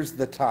 And here's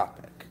the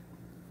topic.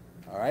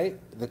 All right?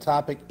 The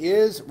topic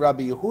is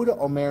Rabbi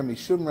Yehuda Omer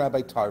Mishum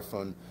Rabbi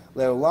Tarfon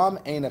Leolam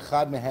Ein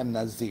Echad Mehem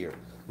Nazir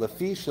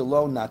Lefi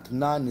Shelo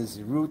Natna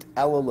Nizirut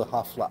Elo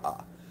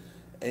Lehafla'a.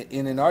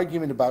 In an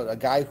argument about a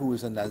guy who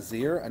was a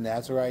Nazir, a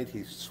Nazirite,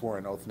 he swore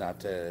an oath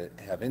not to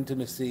have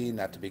intimacy,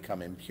 not to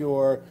become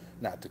impure,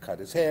 not to cut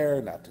his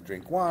hair, not to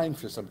drink wine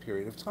for some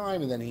period of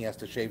time, and then he has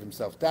to shave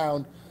himself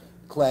down,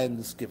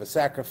 cleanse, give a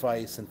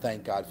sacrifice, and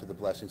thank God for the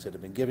blessings that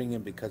have been giving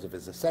him because of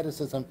his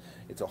asceticism.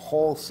 It's a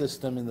whole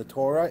system in the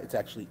Torah. It's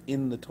actually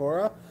in the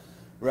Torah.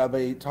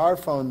 Rabbi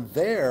Tarfon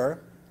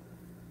there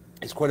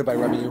is quoted by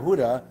Rabbi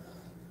Yehuda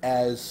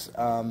as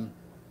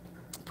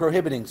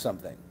prohibiting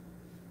something,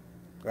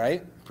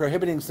 right?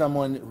 Prohibiting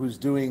someone who's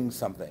doing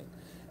something.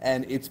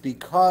 And it's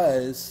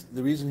because,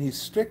 the reason he's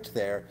strict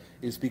there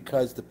is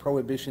because the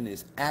prohibition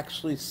is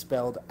actually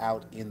spelled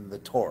out in the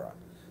Torah.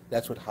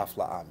 That's what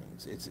hafla'ah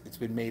means. It's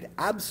been made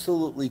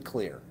absolutely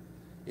clear.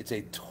 It's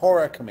a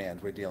Torah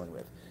command we're dealing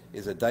with.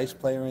 Is a dice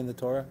player in the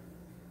Torah?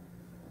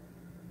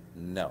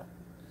 No.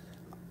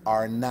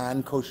 Are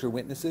non-kosher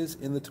witnesses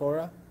in the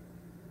Torah?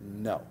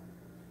 No.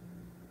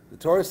 The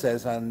Torah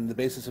says on the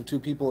basis of two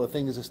people a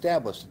thing is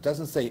established. It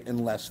doesn't say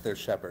unless they're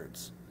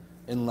shepherds,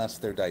 unless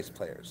they're dice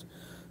players.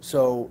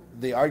 So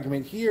the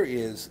argument here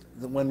is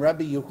that when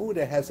Rabbi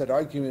Yehuda has that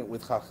argument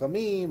with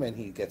Chachamim and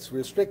he gets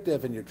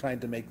restrictive and you're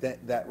trying to make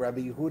that Rabbi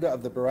Yehuda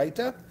of the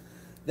Baraita,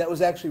 that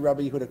was actually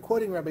Rabbi Yehuda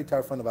quoting Rabbi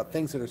Tarfon about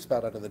things that are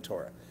spelled out in the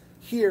Torah.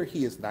 Here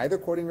he is neither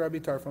quoting Rabbi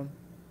Tarfon,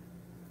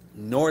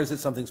 nor is it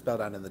something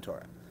spelled out in the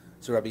Torah.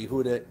 So Rabbi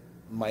Yehuda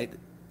might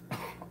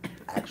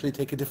actually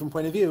take a different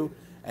point of view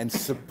and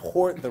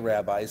support the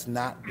rabbis,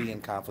 not be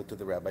in conflict with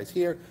the rabbis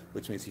here,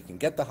 which means he can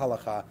get the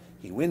halacha,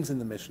 he wins in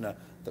the Mishnah.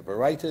 The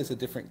Baraita is a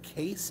different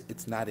case,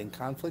 it's not in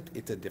conflict,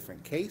 it's a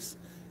different case,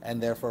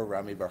 and therefore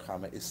Rami Bar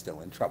Chama is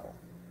still in trouble.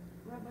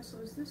 Rabbi, so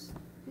is this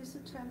his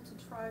attempt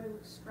to try to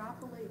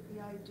extrapolate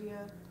the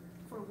idea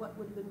for what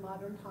would have been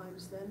modern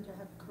times then, to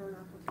have current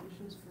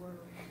applications for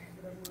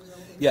whatever we're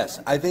relevant?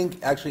 Yes, I think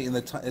actually in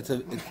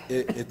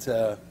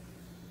the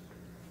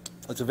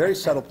it's a very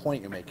subtle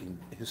point you're making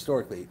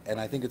historically, and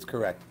I think it's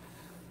correct.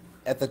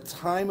 At the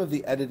time of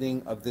the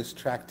editing of this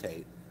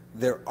tractate,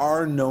 there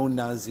are no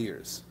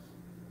Nazirs,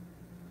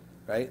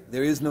 right?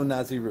 There is no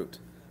Nazirut.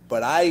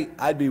 But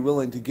I'd be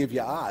willing to give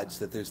you odds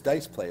that there's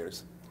dice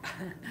players,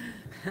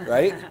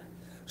 right?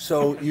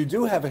 So you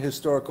do have a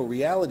historical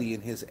reality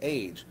in his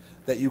age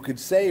that you could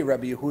say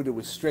Rabbi Yehuda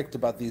was strict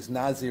about these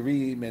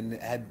Nazirim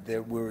and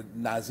there were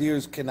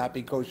Nazirs cannot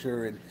be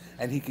kosher,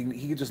 and he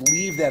can just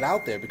leave that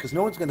out there because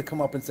no one's going to come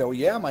up and say, oh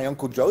yeah, my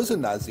Uncle Joe's a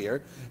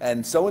Nazir,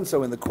 and so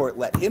in the court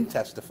let him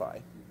testify,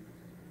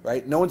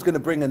 right? No one's going to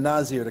bring a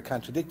Nazir to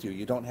contradict you.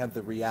 You don't have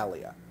the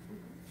realia,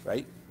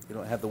 right? You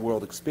don't have the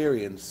world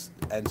experience,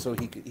 and so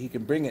he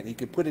can bring it, he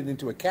could put it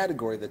into a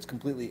category that's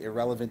completely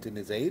irrelevant in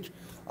his age,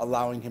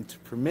 allowing him to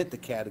permit the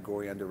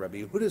category under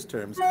Rabbi Yehuda's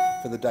terms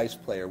for the dice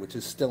player, which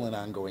is still an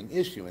ongoing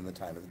issue in the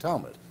time of the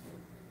Talmud.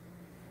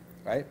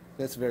 Right?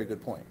 That's a very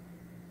good point.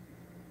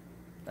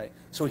 Right?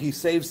 So he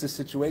saves the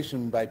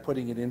situation by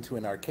putting it into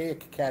an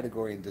archaic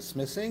category and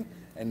dismissing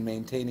and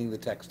maintaining the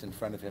text in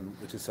front of him,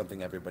 which is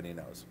something everybody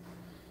knows.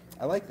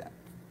 I like that.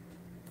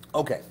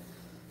 Okay,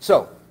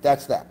 so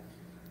that's that.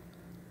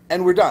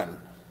 And we're done.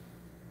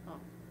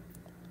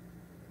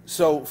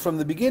 So from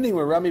the beginning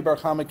where Rami Bar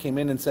Chama came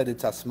in and said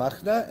it's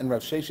asmachta, and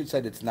Rav Sheshet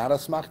said it's not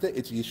asmachta,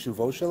 it's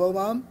yeshuvo shel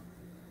olam,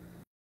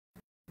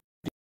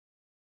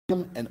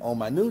 and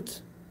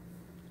omanut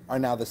are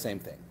now the same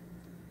thing.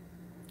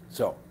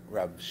 So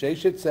Rav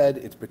Sheshet said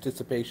it's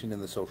participation in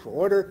the social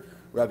order.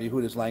 Rav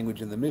Yehuda's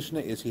language in the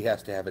Mishnah is he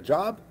has to have a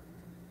job.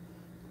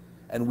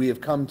 And we have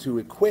come to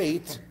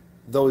equate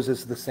those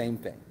as the same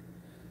thing.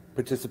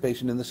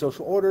 Participation in the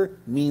social order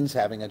means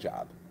having a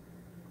job.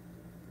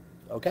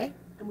 Okay?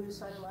 And we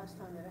decided last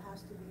time that it has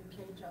to be a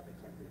paid job, it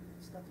can't be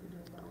stuff you do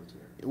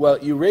volunteer. Well,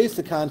 you raised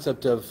the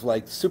concept of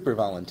like super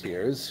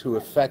volunteers who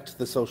affect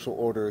the social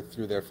order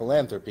through their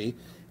philanthropy,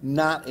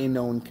 not a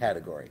known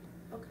category.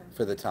 Okay.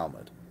 for the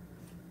Talmud,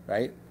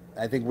 right?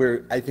 I think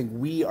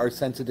we are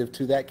sensitive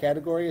to that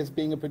category as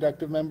being a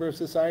productive member of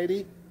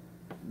society,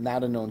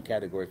 not a known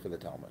category for the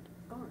Talmud.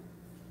 All right.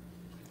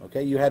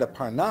 Okay, you had a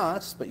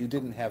parnas, but you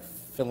didn't have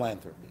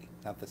philanthropy,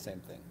 not the same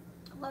thing.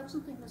 Well, I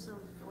wasn't thinking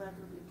necessarily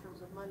philanthropy in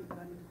terms of money, but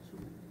I mean,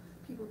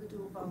 people that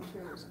do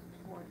volunteerism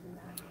more than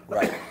that.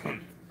 Right.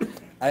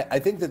 I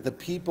think that the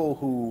people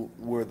who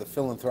were the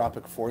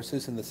philanthropic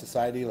forces in the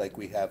society, like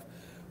we have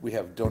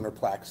donor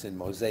plaques in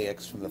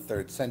mosaics from the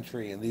 3rd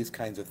century and these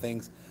kinds of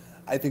things,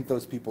 I think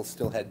those people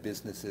still had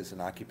businesses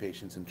and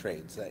occupations and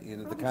trades.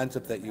 The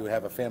concept that you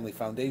have a family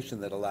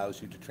foundation that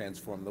allows you to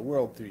transform the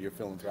world through your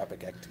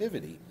philanthropic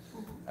activity,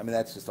 I mean,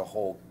 that's just a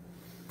whole,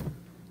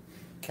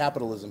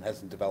 capitalism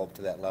hasn't developed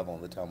to that level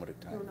in the Talmudic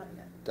time. No, not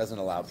yet. Doesn't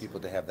allow people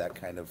to have that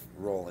kind of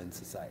role in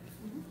society.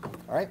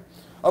 All right?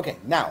 Okay,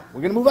 now,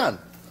 we're going to move on.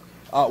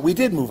 We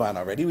did move on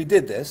already. We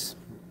did this.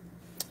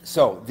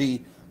 So, the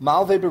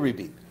Malve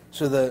Beribi.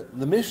 So,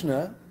 the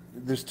Mishnah,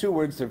 there's two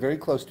words, they're very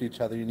close to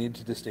each other. You need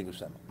to distinguish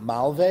them.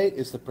 Malve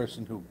is the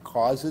person who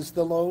causes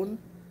the loan.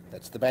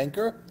 That's the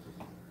banker.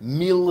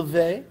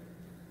 Milve.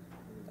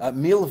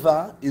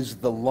 Milva is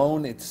the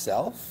loan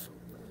itself.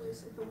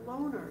 Is it the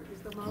loaner?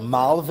 Is the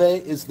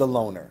Malve is the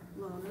loaner.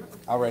 loaner?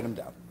 I'll write them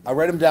down. I'll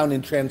write them down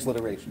in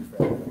transliteration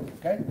for everyone,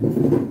 okay?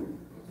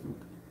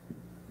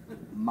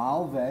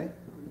 Malve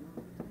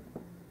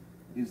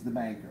is the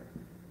banker,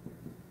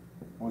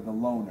 or the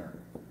loaner,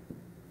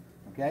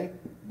 okay?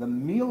 The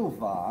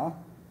milva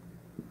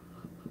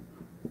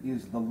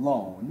is the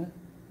loan,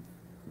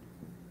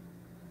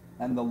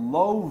 and the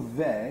love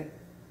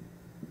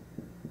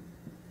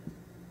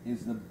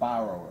is the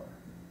borrower.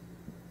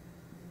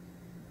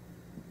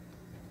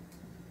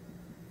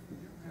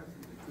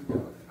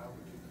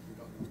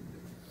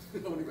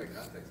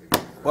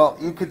 Well,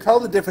 you could tell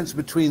the difference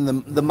between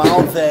the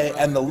malve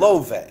and the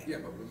love. Yeah,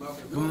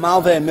 but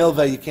Malve and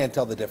milve, you can't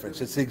tell the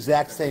difference. It's the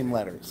exact same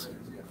letters.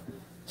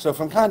 So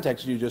from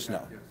context, you just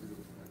know.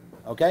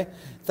 Okay?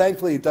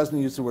 Thankfully, it doesn't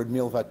use the word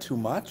milva too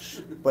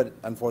much, but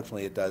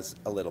unfortunately, it does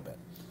a little bit.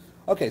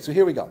 Okay, so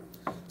here we go.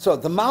 So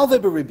the malve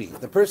beribi,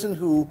 the person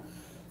who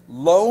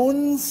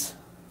loans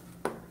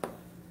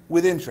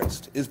with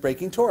interest, is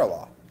breaking Torah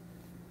law.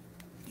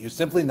 You're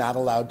simply not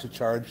allowed to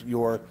charge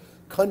your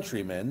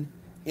countrymen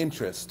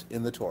interest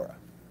in the Torah.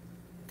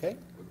 Okay?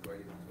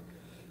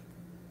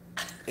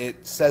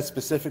 It says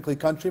specifically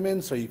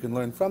countrymen, so you can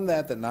learn from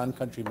that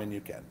non-countrymen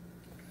you can.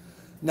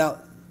 Now,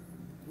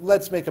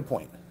 let's make a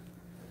point.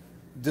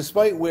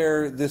 Despite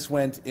where this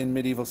went in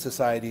medieval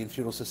society and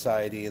feudal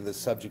society and the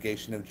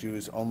subjugation of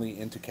Jews only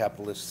into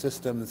capitalist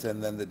systems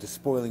and then the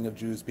despoiling of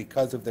Jews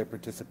because of their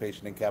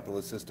participation in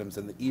capitalist systems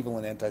and the evil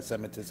and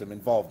anti-Semitism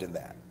involved in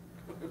that.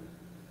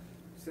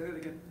 Say that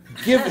again.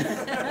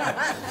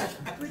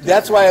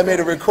 That's why I made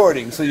a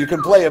recording, so you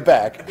can play it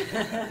back.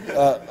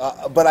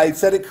 But I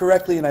said it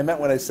correctly and I meant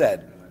what I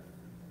said.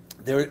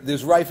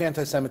 There's rife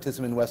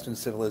anti-Semitism in Western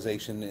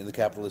civilization in the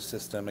capitalist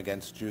system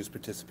against Jews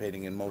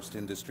participating in most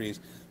industries,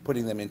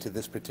 putting them into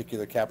this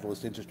particular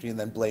capitalist industry and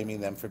then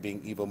blaming them for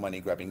being evil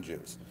money-grubbing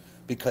Jews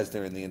because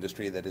they're in the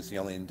industry that is the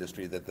only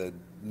industry that the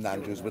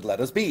non-Jews would let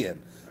us be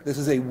in. This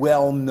is a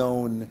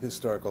well-known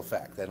historical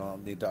fact. I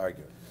don't need to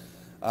argue.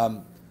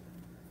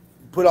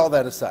 Put all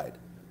that aside.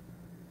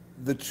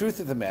 The truth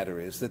of the matter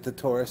is that the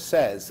Torah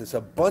says there's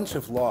a bunch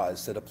of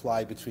laws that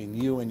apply between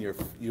you and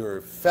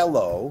your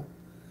fellow,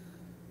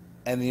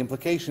 and the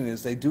implication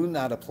is they do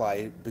not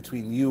apply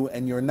between you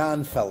and your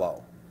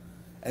non-fellow.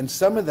 And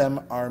some of them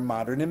are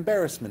modern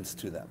embarrassments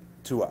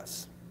to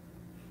us.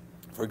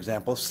 For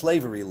example,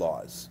 slavery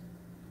laws.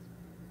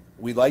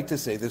 We like to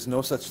say there's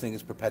no such thing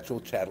as perpetual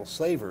chattel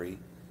slavery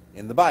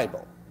in the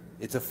Bible.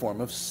 It's a form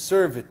of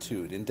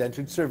servitude,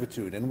 indentured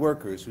servitude, and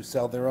workers who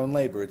sell their own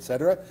labor,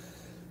 etc.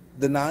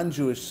 The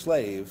non-Jewish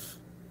slave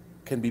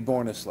can be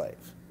born a slave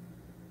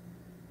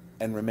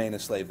and remain a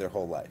slave their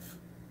whole life,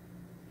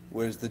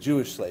 whereas the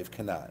Jewish slave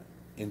cannot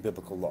in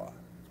biblical law.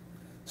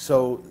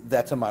 So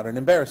that's a modern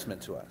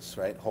embarrassment to us,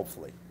 right?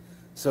 Hopefully.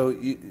 So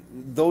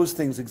those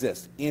things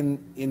exist.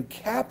 In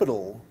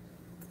capital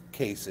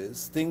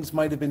cases, things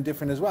might have been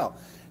different as well.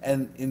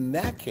 And in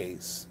that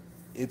case,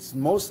 it's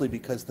mostly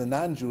because the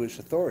non-Jewish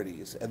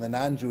authorities and the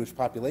non-Jewish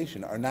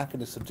population are not going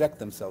to subject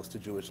themselves to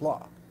Jewish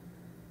law.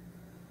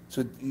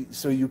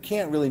 So you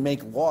can't really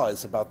make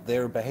laws about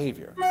their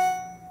behavior,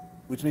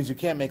 which means you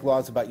can't make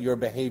laws about your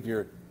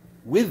behavior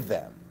with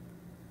them,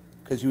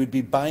 because you would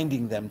be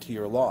binding them to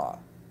your law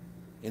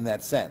in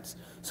that sense.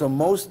 So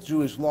most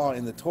Jewish law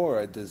in the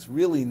Torah does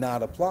really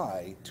not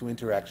apply to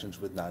interactions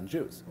with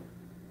non-Jews,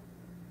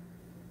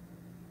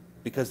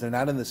 because they're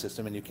not in the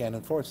system and you can't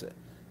enforce it.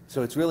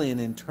 So it's really an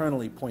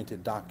internally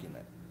pointed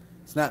document.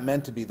 It's not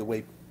meant to be the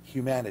way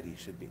humanity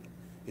should be.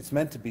 It's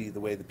meant to be the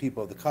way the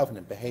people of the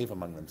covenant behave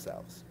among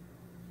themselves.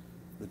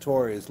 The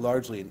Torah is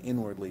largely an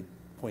inwardly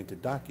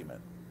pointed document,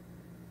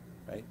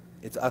 right?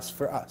 It's us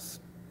for us.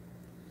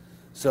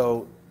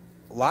 So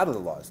a lot of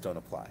the laws don't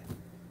apply.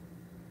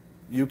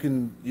 You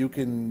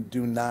can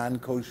do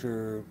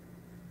non-kosher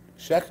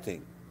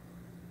shechting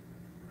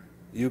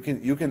You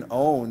can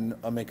own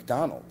a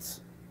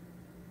McDonald's.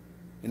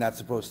 You're not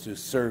supposed to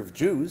serve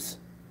Jews,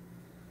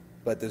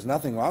 but there's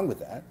nothing wrong with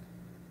that,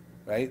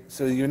 right?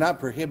 So you're not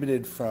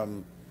prohibited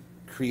from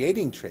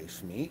creating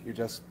treif meat, you're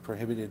just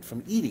prohibited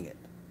from eating it.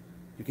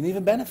 You can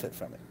even benefit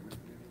from it.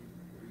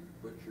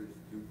 Butchers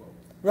do both.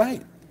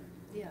 Right,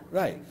 Yeah.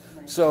 right.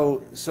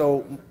 So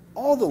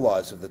all the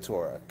laws of the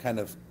Torah kind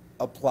of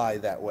apply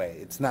that way.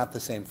 It's not the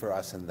same for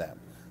us and them.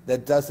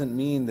 That doesn't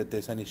mean that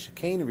there's any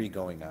chicanery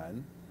going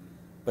on,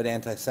 but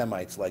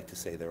anti-Semites like to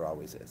say there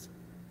always is.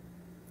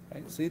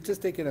 Right? So you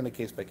just take it on a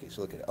case by case.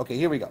 Look at it. Okay,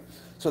 here we go.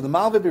 So the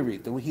malve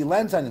berit, he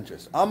lends on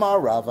interest. Amar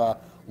Rava,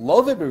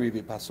 love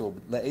beribi pasul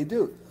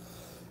le'edut.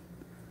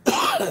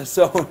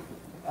 So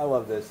I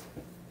love this.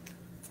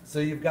 So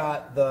you've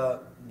got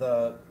the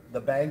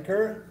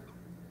banker.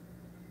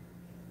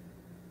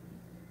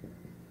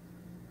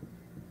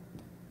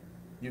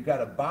 You've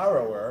got a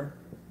borrower.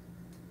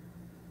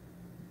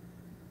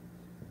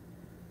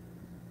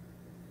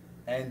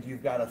 And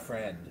you've got a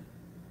friend.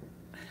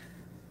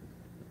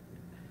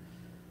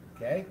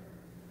 Okay?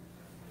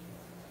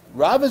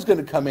 Rav is going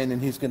to come in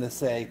and he's going to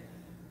say,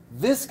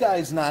 this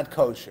guy's not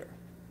kosher.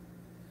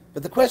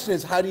 But the question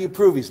is, how do you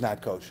prove he's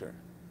not kosher?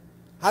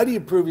 How do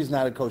you prove he's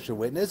not a kosher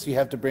witness? You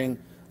have to bring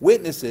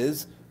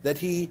witnesses that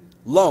he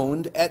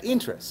loaned at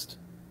interest.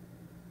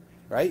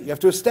 Right? You have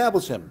to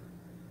establish him.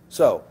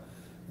 So,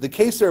 the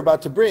case they're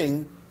about to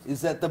bring is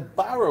that the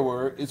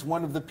borrower is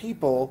one of the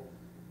people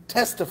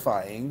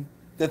testifying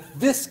that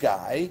this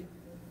guy,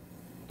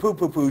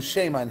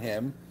 shame on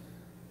him,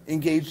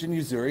 engaged in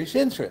usurious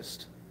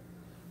interest.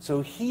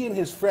 So he and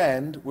his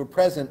friend were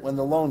present when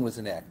the loan was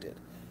enacted.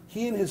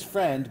 He and his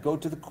friend go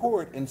to the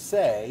court and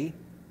say,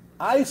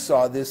 I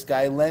saw this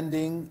guy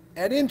lending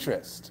at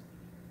interest.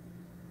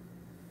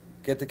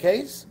 Get the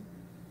case?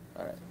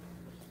 All right.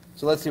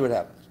 So let's see what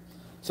happens.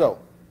 So,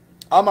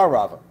 Amar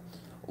Rava,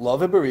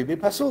 Love beribi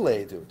pasul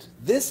le'edut.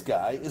 This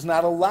guy is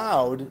not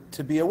allowed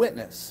to be a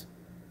witness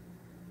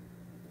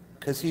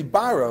because he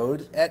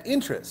borrowed at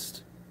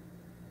interest.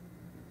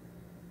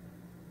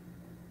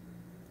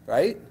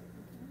 Right?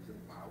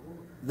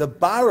 The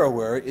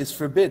borrower is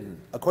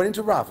forbidden, according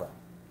to Rava.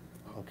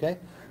 Okay?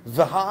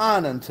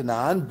 V'ha'an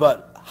tanan,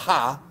 but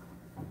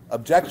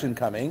objection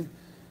coming,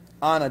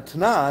 on a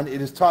tanan,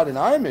 it is taught in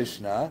our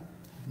Mishnah,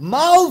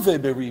 malve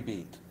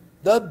beribit.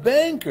 The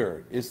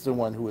banker is the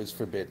one who is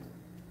forbidden.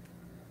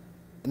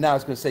 Now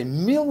it's going to say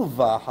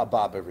milva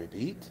haba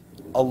beribit,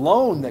 a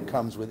loan that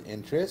comes with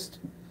interest,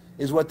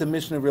 is what the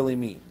Mishnah really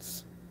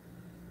means.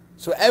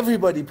 So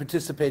everybody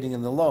participating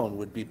in the loan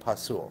would be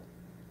pasul,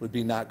 would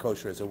be not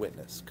kosher as a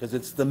witness, because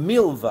it's the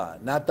milva,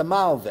 not the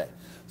malve.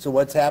 So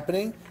what's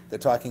happening? They're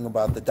talking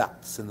about the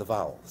dots and the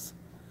vowels.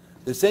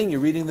 They're saying you're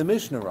reading the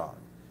Mishnah wrong.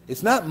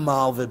 It's not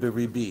malve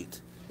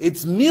beribit,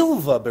 it's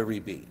milva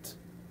beribit.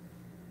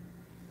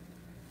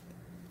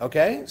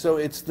 Okay? So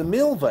it's the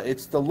milva,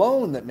 it's the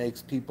loan that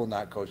makes people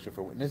not kosher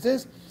for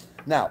witnesses.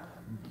 Now,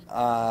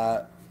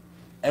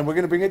 and we're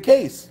going to bring a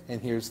case, and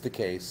here's the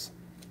case.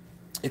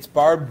 It's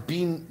Bar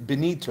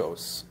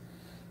Benitos.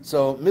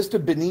 So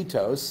Mr.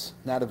 Benitos,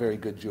 not a very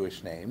good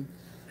Jewish name,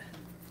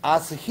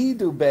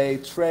 Asahidu Bey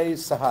Trey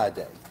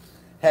Sahade,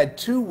 had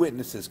two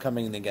witnesses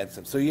coming in against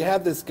him. So you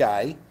have this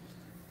guy,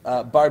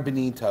 Bar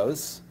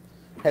Benitos,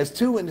 has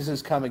two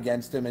witnesses come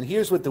against him, and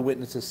here's what the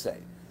witnesses say.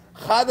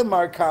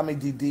 Chadamar kami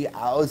didi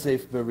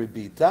aozef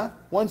beribita.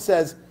 One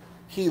says,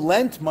 he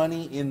lent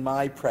money in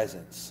my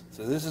presence.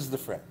 So this is the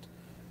friend.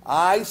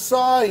 I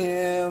saw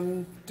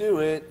him do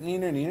it,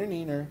 neener, neener,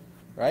 neener,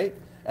 right?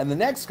 And the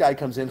next guy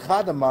comes in,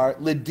 Chadamar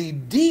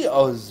ledidi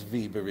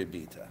ozvi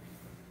beribita.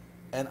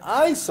 And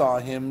I saw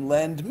him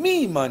lend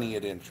me money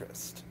at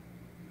interest.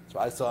 So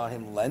I saw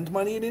him lend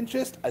money at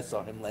interest, I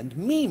saw him lend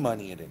me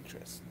money at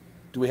interest.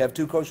 Do we have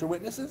two kosher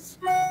witnesses?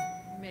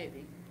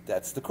 Maybe.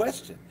 That's the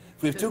question.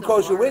 If we have two There's a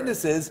kosher bar.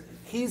 witnesses,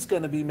 he's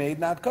going to be made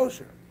not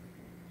kosher.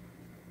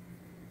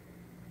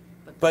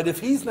 But if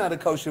he's not a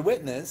kosher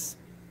witness,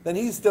 then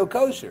he's still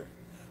kosher.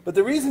 But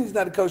the reason he's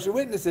not a kosher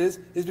witness is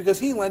because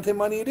he lent him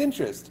money at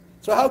interest.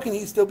 So how can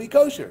he still be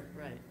kosher?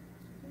 Right.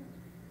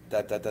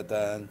 Da, da, da,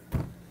 da.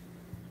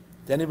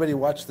 Did anybody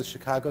watch the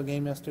Chicago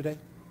game yesterday?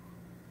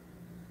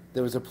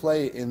 There was a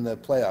play in the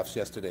playoffs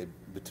yesterday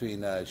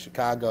between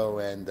Chicago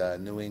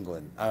and New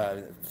England,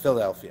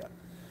 Philadelphia.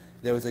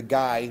 There was a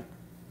guy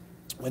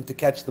went to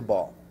catch the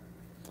ball.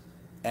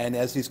 And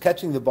as he's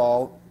catching the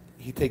ball,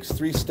 he takes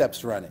 3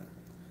 steps running,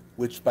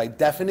 which by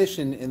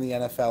definition in the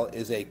NFL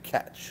is a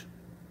catch.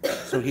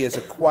 So he has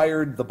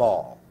acquired the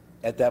ball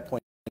at that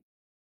point.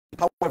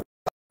 However,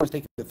 he was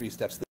taking the 3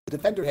 steps. The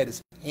defender had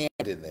his hand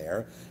in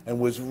there and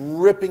was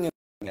ripping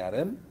at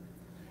him.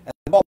 And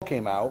the ball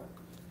came out,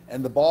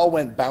 and the ball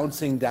went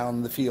bouncing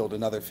down the field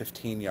another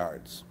 15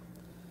 yards.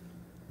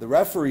 The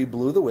referee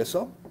blew the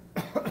whistle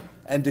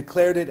and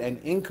declared it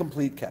an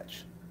incomplete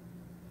catch.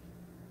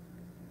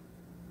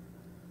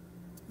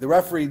 The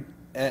referee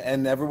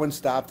and everyone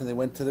stopped, and they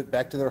went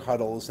back to their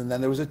huddles, and then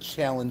there was a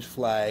challenge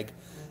flag,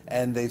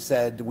 and they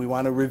said, we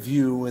want a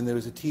review, and there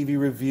was a TV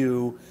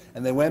review,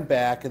 and they went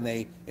back, and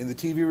in the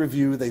TV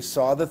review, they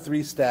saw the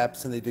 3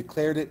 steps, and they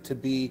declared it to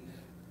be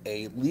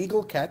a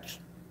legal catch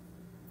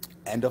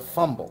and a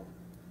fumble,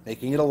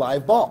 making it a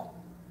live ball.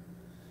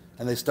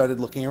 And they started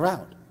looking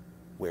around.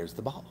 Where's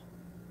the ball?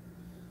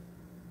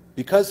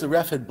 Because the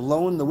ref had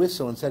blown the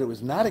whistle and said it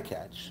was not a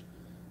catch,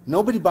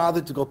 nobody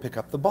bothered to go pick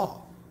up the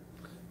ball,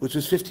 which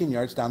was 15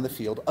 yards down the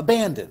field,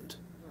 abandoned.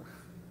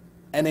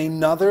 And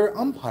another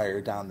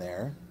umpire down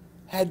there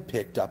had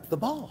picked up the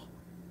ball.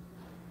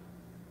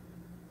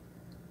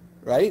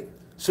 Right?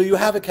 So you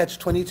have a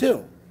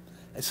catch-22.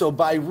 And so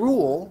by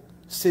rule,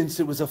 since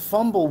it was a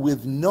fumble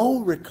with no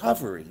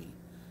recovery,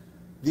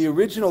 the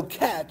original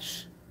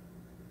catch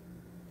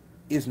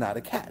is not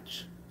a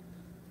catch.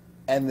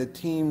 And the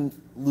team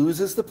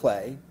loses the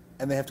play,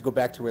 and they have to go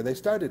back to where they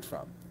started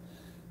from.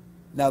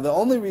 Now, the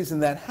only reason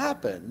that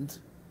happened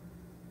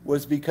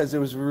was because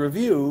there was a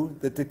review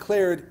that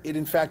declared it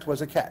in fact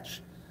was a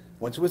catch.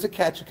 Once it was a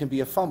catch, it can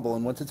be a fumble,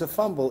 and once it's a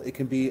fumble, it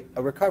can be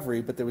a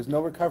recovery, but there was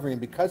no recovery,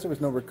 and because there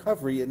was no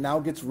recovery, it now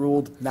gets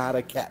ruled not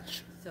a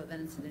catch. So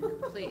then it's an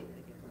incomplete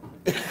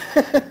again. Why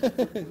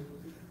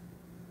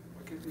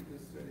can't they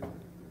just say the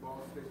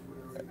ball stays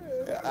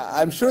where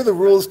I'm sure the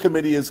Rules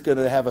Committee is going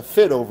to have a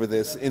fit over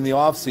this in the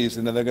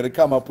off-season, and they're going to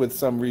come up with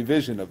some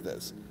revision of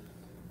this.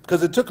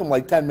 Because it took them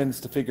like 10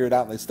 minutes to figure it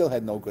out, and they still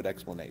had no good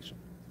explanation.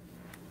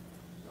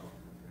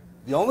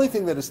 The only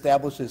thing that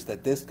establishes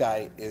that this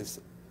guy is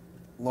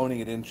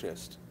loaning at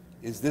interest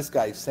is this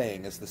guy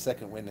saying, as the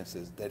second witness,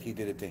 is that he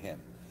did it to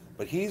him.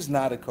 But he's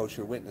not a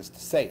kosher witness to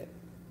say it.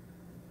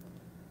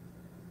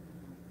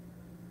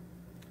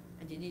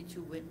 And you need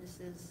 2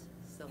 witnesses?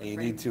 So And you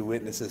the need frame- 2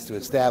 witnesses to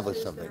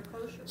establish Witnesses that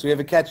something. are kosher. So you have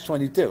a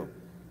catch-22.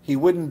 He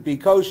wouldn't be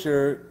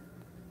kosher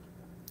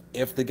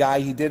if the guy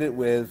he did it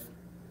with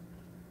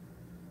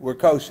were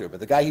kosher.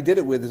 But the guy he did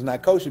it with is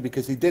not kosher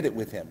because he did it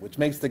with him, which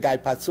makes the guy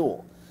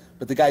pasul.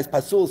 But the guy's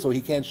pasul, so he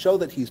can't show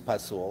that he's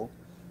pasul.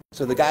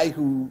 So the guy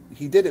who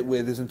he did it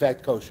with is in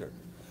fact kosher.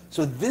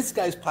 So this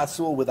guy's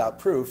pasul without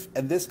proof,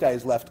 and this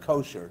guy's left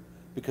kosher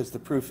because the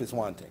proof is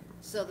wanting.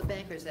 So the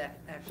banker's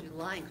actually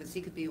lying, because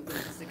he could be a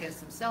witness against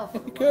himself He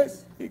could,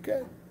 otherwise. he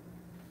could.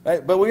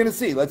 Right, but we're going to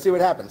see. Let's see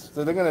what happens.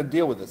 So they're going to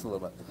deal with this a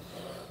little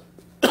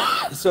bit.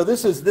 So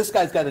this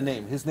guy's got a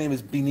name. His name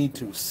is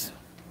Benitus.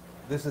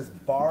 This is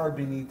Bar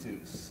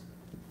Benitus.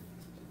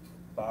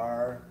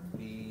 Bar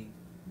Benitos.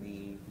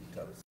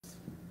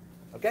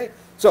 Okay,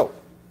 so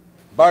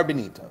Bar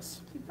Benitos.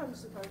 He probably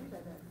surprised me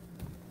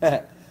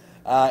by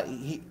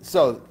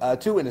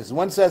that. 2 witnesses.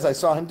 One says, I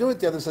saw him do it.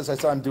 The other says, I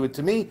saw him do it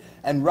to me.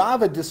 And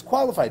Rava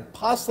disqualified.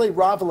 Pasle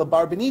Rava la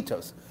Bar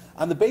Benitos.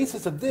 On the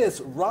basis of this,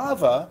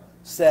 Rava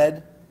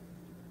said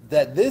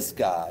that this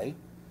guy,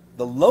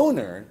 the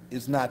loaner,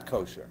 is not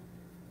kosher.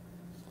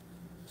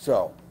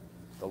 So,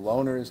 the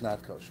loaner is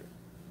not kosher.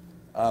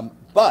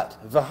 But,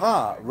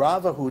 Vaha,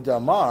 Rava hu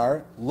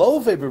damar, lo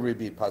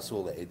veberibi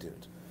pasul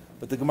edut.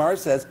 But the Gemara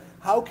says,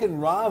 how can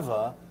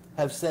Rava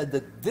have said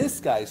that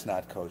this guy's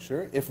not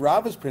kosher if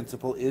Rava's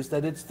principle is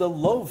that it's the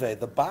love,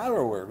 the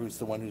borrower, who's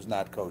the one who's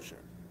not kosher?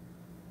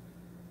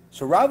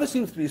 So Rava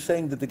seems to be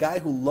saying that the guy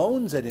who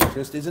loans at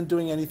interest isn't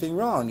doing anything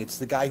wrong. It's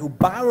the guy who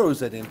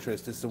borrows at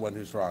interest is the one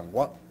who's wrong.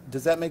 What,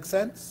 does that make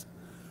sense?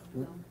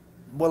 No.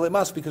 Well, it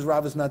must, because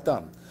Rava's not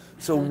dumb.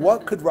 So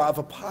what could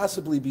Rava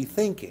possibly be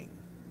thinking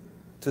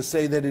to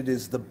say that it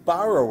is the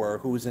borrower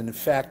who is in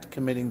fact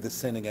committing the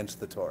sin against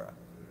the Torah?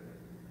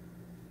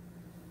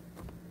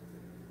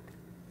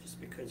 Just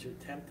because you're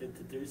tempted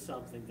to do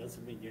something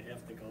doesn't mean you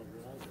have to go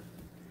along with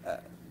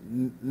it.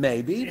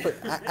 Maybe, but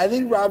I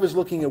think Rob is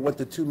looking at what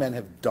the 2 men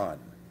have done.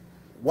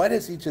 What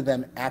has each of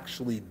them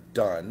actually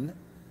done,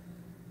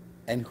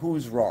 and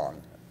who's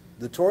wrong?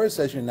 The Torah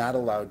says you're not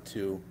allowed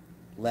to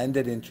lend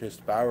at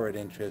interest, borrow at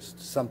interest,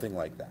 something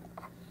like that.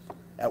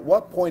 At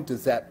what point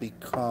does that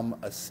become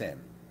a sin?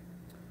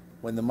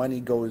 When the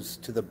money goes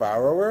to the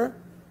borrower,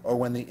 or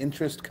when the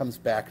interest comes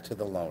back to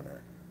the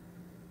loaner?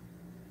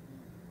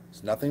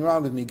 There's nothing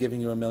wrong with me giving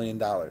you $1 million.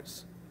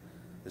 There's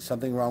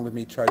something wrong with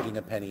me charging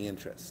a penny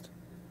interest.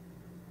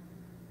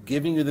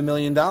 Giving you the $1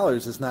 million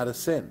is not a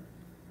sin,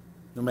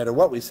 no matter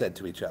what we said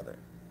to each other.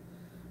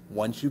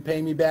 Once you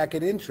pay me back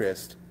at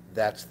interest,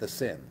 that's the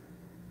sin.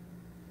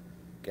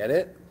 Get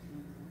it?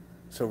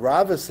 So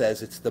Rava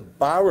says it's the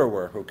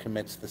borrower who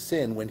commits the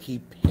sin when he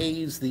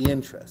pays the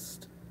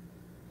interest.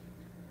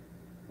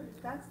 But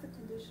if that's the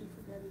condition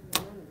for getting the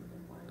money, then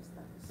why is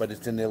that? But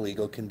it's an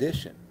illegal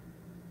condition.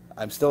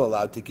 I'm still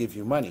allowed to give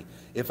you money.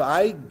 If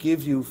I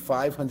give you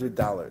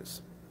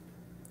 $500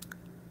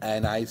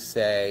 and I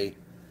say,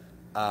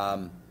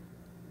 I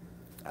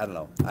don't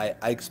know, I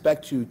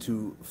expect you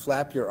to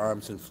flap your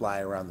arms and fly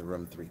around the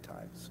room 3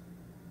 times.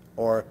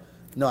 Or,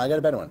 no, I got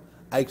a better one.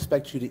 I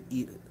expect you to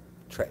eat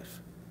treif.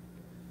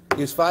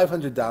 Here's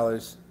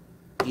 $500,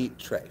 eat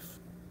treif.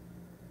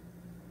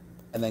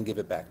 And then give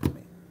it back to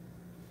me.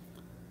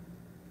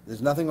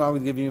 There's nothing wrong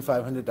with giving you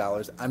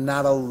 $500. I'm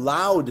not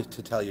allowed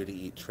to tell you to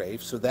eat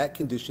treif, so that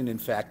condition, in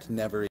fact,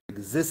 never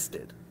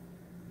existed.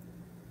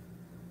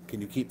 Can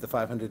you keep the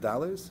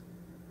 $500?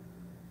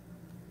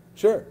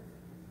 Sure.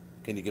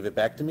 Can you give it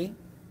back to me?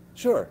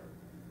 Sure.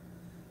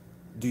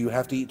 Do you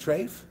have to eat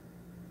treif?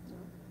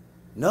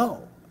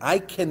 No. I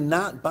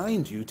cannot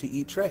bind you to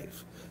eat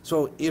treif.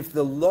 So if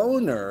the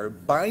loaner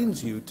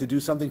binds you to do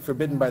something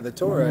forbidden by the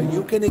Torah,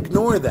 you can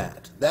ignore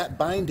that. That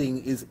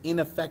binding is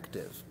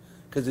ineffective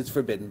because it's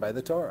forbidden by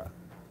the Torah.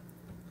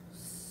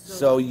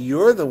 So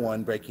you're the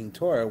one breaking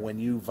Torah when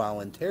you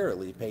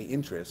voluntarily pay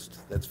interest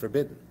that's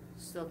forbidden.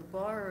 So the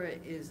borrower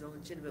is a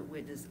legitimate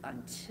witness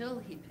until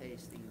he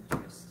pays the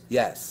interest.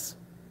 Yes.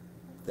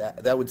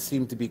 That would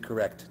seem to be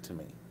correct to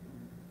me.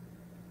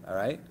 All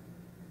right?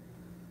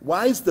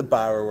 Why is the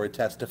borrower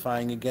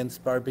testifying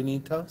against Bar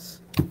Benitos?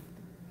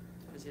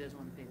 Because he doesn't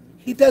want to pay the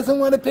interest. He doesn't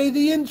want to pay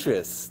the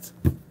interest.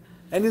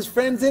 And his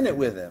friend's in it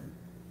with him.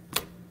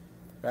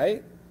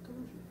 Right?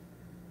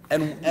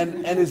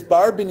 And is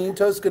Bar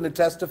Benitos going to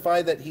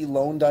testify that he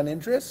loaned on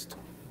interest?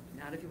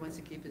 Not if he wants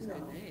to keep his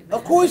good name.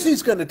 Of course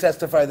he's going to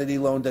testify that he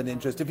loaned on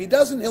interest. If he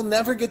doesn't, he'll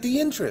never get the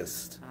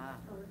interest. Ah,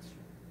 Oh, that's true.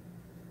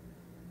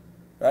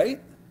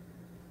 Right?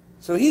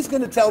 So he's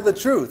going to tell the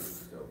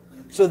truth.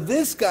 So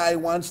this guy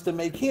wants to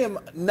make him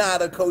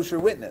not a kosher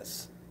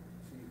witness.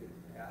 So you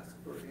can ask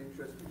for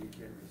interest, but you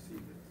can't receive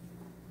it.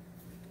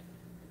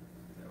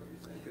 Is that what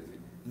you're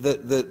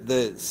saying?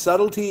 'Cause The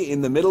subtlety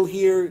in the middle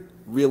here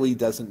really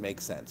doesn't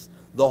make sense.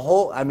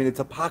 It's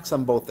a pox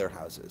on both their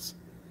houses,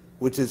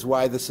 which is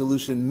why the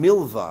solution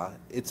milva,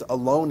 it's a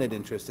loan at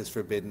interest is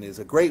forbidden, is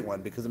a great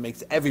one because it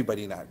makes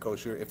everybody not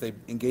kosher if they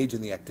engage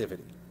in the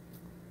activity.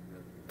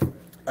 All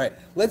right,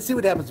 let's see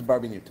what happens to Bar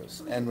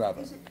Benitos and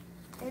Rava. Is it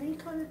any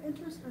kind of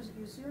interest, or is it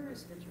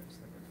usurious interest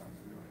that we're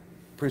talking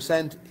about?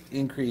 Percent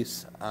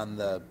increase on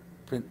the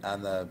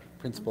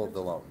principal of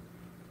the loan.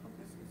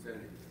 It's any,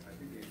 I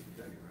think it's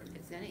any, right?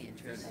 it's any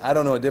interest. I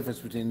don't know a difference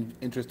between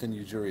interest and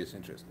usurious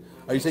interest.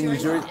 Are you saying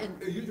usurious?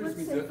 Usually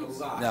means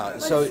a lot. No,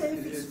 Let's so- say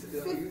if it's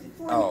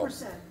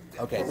 40%,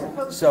 Okay, as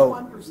opposed to so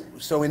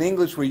 1%. so in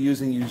English we're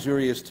using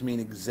usurious to mean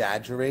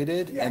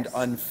exaggerated and Yes.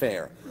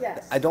 unfair.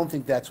 Yes. I don't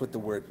think that's what the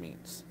word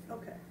means.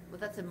 Okay. Well,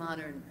 that's a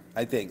modern.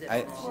 I think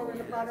Or in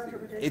the modern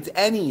interpretation? it's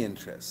any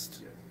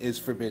interest is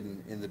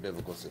forbidden in the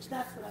biblical system.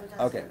 That's what I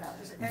was Okay. asking about.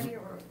 Is it any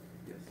or?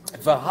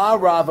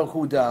 V'ha Rava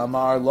Huda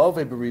Amar Love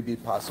Beribi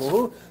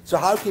Pasulhu. So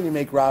how can you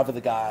make Rava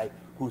the guy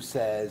who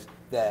says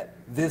that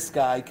this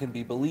guy can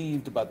be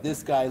believed about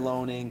this guy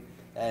loaning,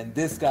 and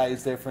this guy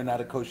is therefore not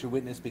a kosher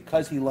witness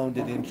because he loaned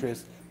at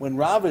interest, when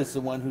Rava is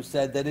the one who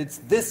said that it's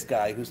this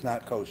guy who's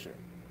not kosher,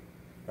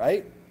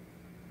 right?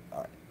 All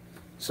right.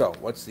 So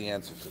what's the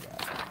answer to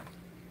that?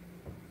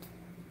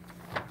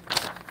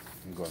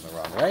 I'm going the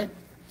wrong way.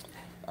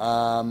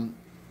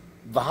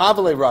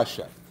 V'havale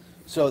Russia.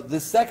 So the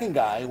second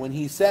guy, when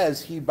he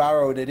says he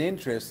borrowed at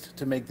interest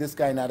to make this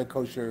guy not a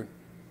kosher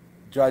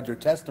judge or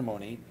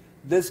testimony,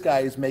 this guy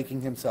is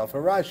making himself a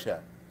rasha.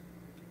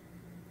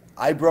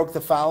 I broke the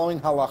following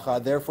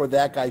halacha, therefore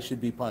that guy should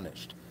be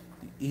punished.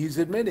 He's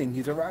admitting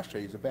he's a rasha,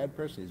 he's a bad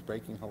person, he's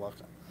breaking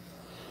halacha.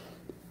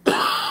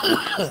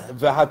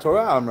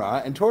 V'hatorah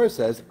amra, and Torah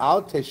says,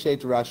 al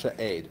teshet rasha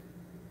aid.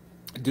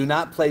 Do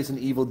not place an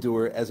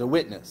evildoer as a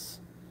witness.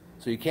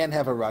 So you can't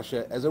have a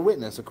rasha as a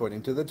witness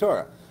according to the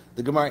Torah.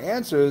 The Gemara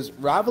answers,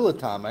 Rava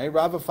Latame,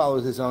 Rava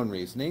follows his own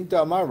reasoning,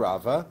 Damar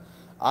Rava,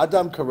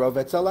 Adam karov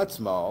etzel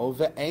atzmo,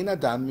 ve'ein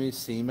adam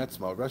misim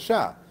atzmo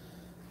rasha.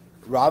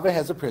 Rava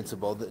has a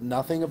principle that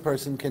nothing a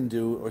person can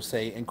do or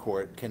say in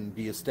court can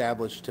be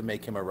established to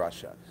make him a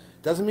rasha.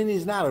 Doesn't mean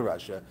he's not a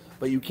rasha,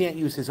 but you can't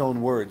use his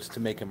own words to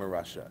make him a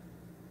rasha.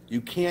 You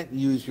can't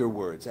use your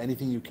words.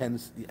 Anything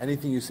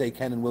you say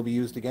can and will be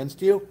used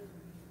against you,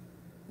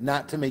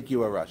 not to make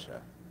you a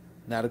rasha.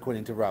 Not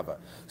according to Rava.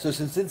 So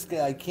since this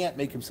guy can't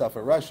make himself a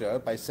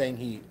rasha by saying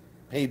he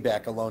paid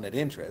back a loan at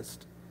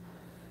interest,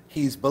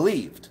 he's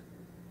believed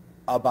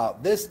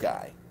about this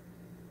guy,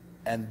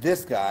 and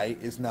this guy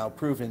is now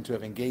proven to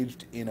have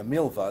engaged in a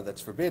milva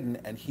that's forbidden,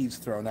 and he's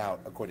thrown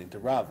out according to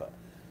Rava.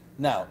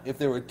 Now, if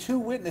there were two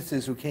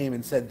witnesses who came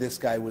and said this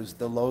guy was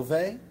the love,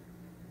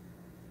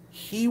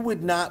 he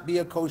would not be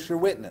a kosher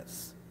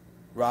witness.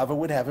 Rava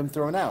would have him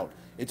thrown out.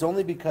 It's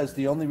only because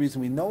the only reason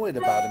we know it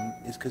about him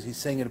is because he's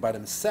saying it about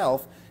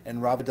himself,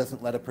 and Rava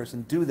doesn't let a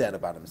person do that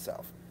about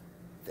himself.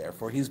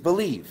 Therefore, he's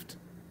believed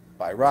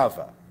by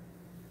Rava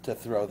to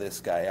throw this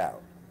guy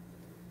out.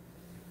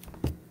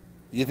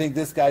 You think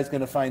this guy's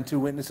going to find two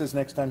witnesses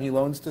next time he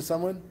loans to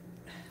someone?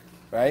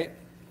 Right?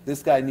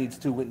 This guy needs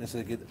two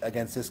witnesses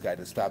against this guy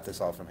to stop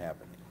this all from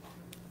happening.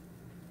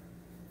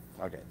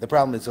 Okay. The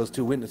problem is those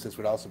two witnesses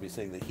would also be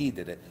saying that he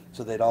did it,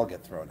 so they'd all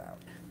get thrown out.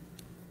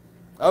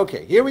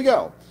 Okay, here we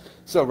go.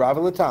 So Rava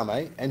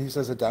Latame, and he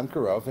says Adam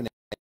Karov. And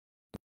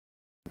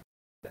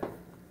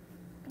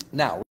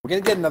now, we're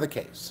going to get another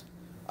case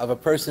of a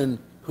person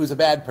who's a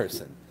bad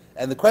person.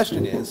 And the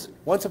question is,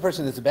 once a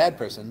person is a bad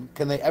person,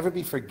 can they ever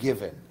be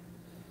forgiven?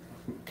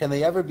 Can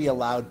they ever be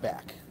allowed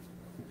back?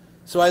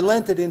 So I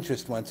lent at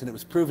interest once, and it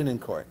was proven in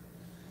court.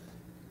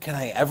 Can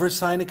I ever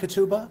sign a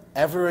ketubah?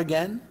 Ever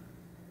again?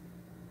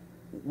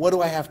 What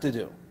do I have to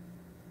do?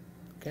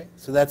 Okay,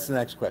 so that's the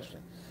next question.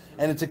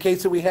 And it's a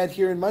case that we had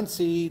here in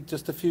Muncie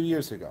just a few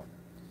years ago.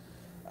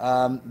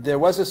 There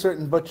was a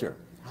certain butcher.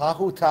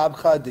 Hahu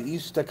tabcha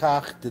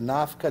deishtakach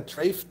denafka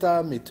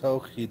treifta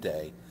mitoch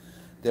hidei.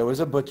 There was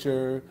a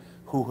butcher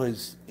who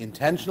was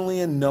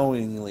intentionally and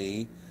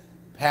knowingly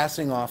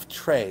passing off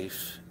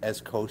treif as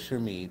kosher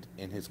meat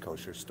in his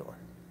kosher store.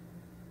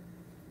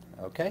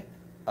 Okay?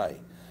 Aye.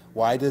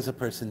 Why does a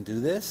person do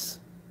this?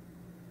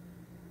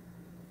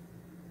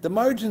 The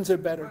margins are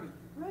better.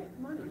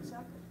 Right, money,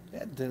 exactly.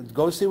 Yeah,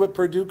 go see what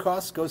Purdue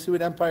costs. Go see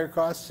what Empire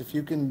costs. If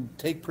you can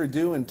take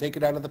Purdue and take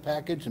it out of the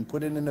package and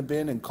put it in a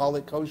bin and call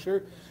it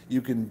kosher,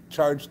 you can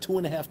charge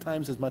 2.5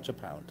 times as much a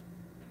pound.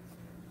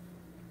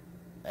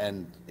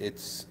 And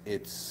it's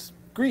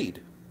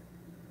greed.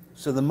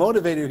 So the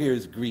motivator here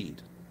is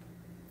greed.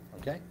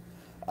 Okay?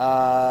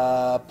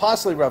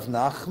 Pasli Rav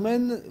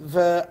Nachman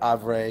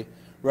ve'Avrei.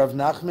 Rav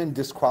Nachman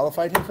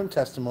disqualified him from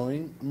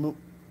testimony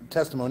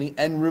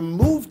and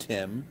removed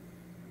him,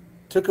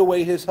 took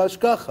away his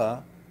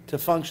hashgacha to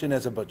function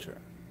as a butcher.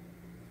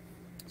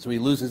 So he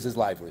loses his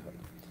livelihood.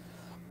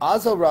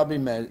 Azal Rabbi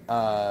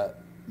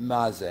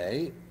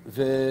Mazeh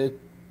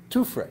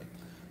ve'Tufrei.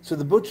 So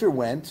the butcher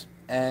went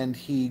and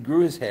he grew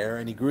his hair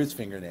and he grew his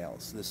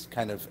fingernails. This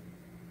kind of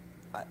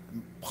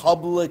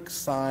public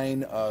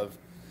sign of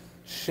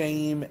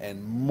shame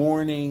and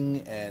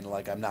mourning and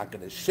like, I'm not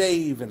going to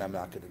shave and I'm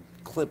not going to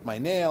clip my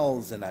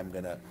nails and I'm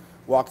going to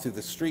walk through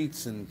the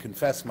streets and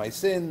confess my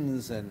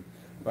sins, and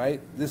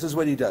right, this is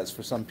what he does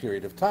for some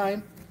period of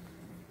time.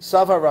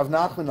 Sava Rav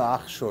Nachman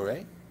ach shore.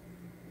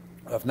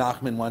 Rav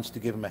Nachman wants to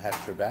give him a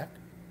hechsher back.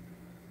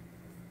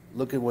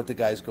 Look at what the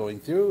guy's going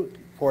through.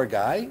 Poor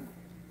guy,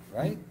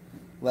 right?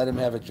 Let him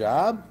have a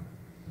job.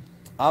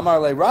 Amar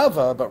le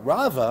Rava, but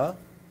Rava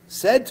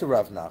said to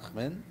Rav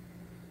Nachman,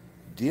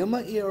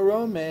 Dilma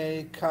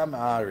iorome kam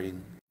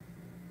arin.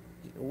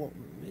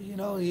 You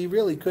know, he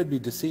really could be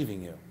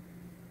deceiving you.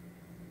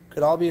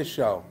 Could all be a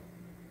show.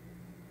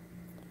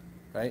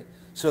 Right?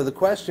 So the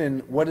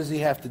question, what does he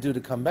have to do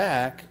to come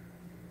back,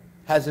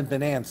 hasn't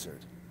been answered.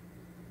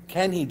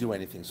 Can he do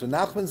anything? So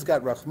Nachman's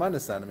got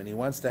Rachmanis on him, and he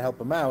wants to help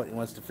him out, he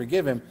wants to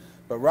forgive him,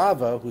 but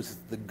Rava, who's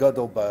the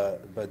Gadol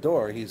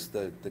Bador, he's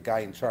the guy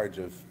in charge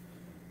of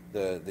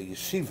the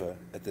yeshiva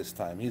at this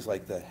time, he's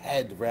like the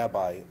head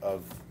rabbi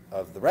of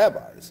the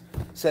rabbis,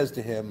 says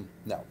to him,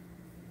 no,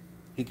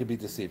 he could be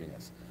deceiving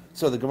us.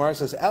 So the Gemara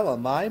says, Ella,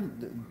 my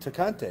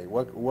takante,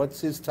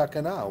 what's his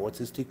takana? What's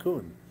his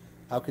tikkun?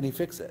 How can he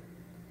fix it?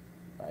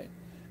 Right?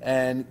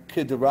 And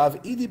could the Rav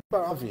Idi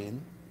Bar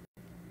Avin,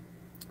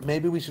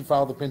 maybe we should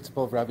follow the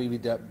principle of Rav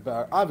Idi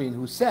Bar Avin,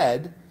 who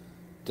said,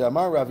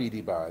 Damar Rav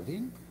Idi Bar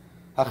Avin,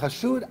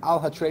 Hachashud al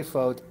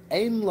hatrefot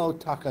ein lo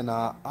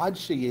takana ad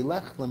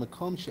sheyelech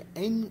lemekom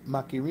she'ein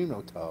makirin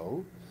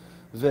oto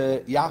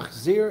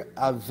ve'yachzir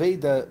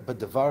aveda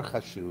b'davar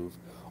chashuv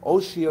o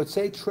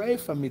sheyotzei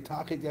trefa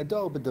mitachet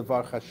yado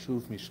b'davar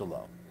chashuv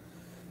mishalo.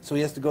 So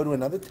he has to go to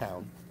another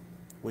town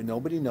where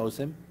nobody knows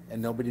him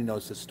and nobody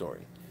knows his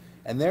story.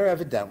 And there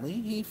evidently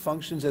he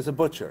functions as a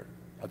butcher,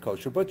 a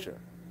kosher butcher.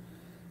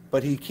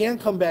 But he can't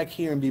come back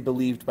here and be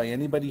believed by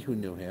anybody who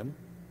knew him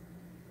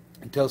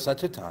until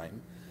such a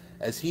time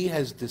as he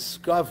has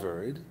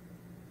discovered,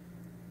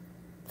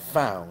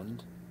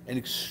 found an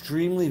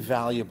extremely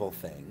valuable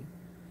thing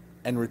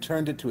and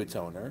returned it to its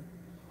owner,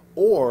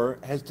 or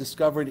has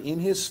discovered in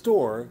his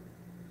store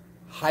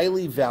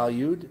highly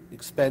valued,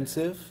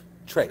 expensive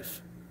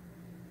treif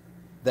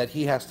that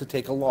he has to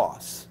take a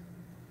loss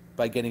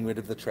by getting rid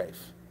of the treif.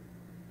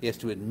 He has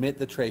to admit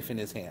the treif in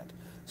his hand.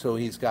 So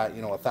he's got,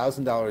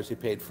 $1,000 he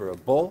paid for a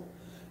bull,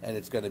 and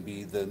it's going to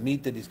be the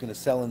meat that he's going to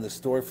sell in the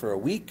store for a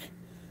week,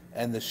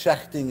 and the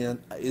shechting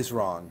is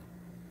wrong.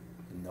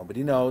 And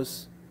nobody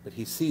knows, but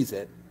he sees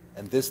it,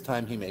 and this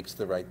time he makes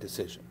the right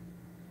decision.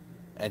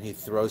 And he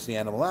throws the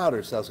animal out,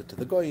 or sells it to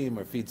the goyim,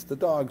 or feeds the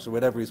dogs, or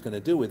whatever he's going to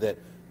do with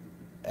it.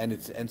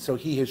 And so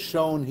he has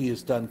shown he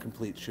has done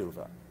complete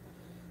tshuva.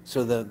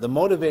 So the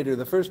motivator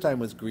the first time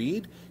was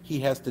greed.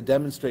 He has to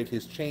demonstrate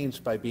his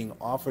change by being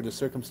offered a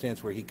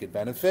circumstance where he could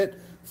benefit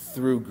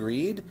through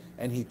greed,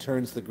 and he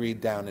turns the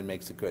greed down and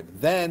makes it good.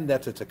 Then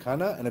that's a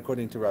takana, and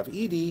according to Rav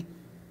Idi,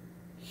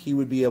 he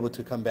would be able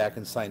to come back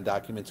and sign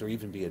documents or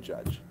even be a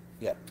judge.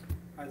 Yeah.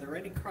 Are there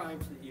any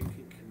crimes that you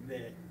can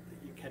commit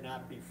that you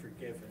cannot be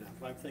forgiven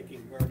of? I'm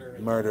thinking murder,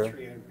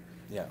 adultery, and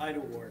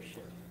idol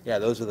worship. Yeah,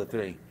 those are the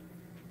three.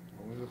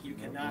 You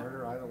cannot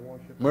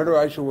Murder,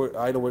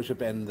 idol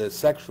worship, and the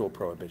sexual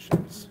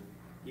prohibitions.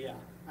 Yeah,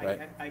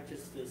 Right. I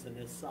just as an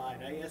aside,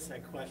 I asked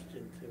that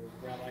question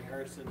to Rabbi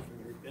Herson from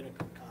the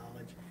Rabbinical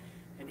College,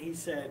 and he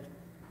said,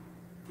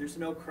 there's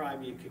no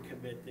crime you can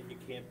commit that you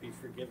can't be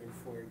forgiven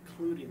for,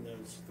 including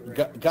those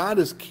three. God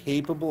is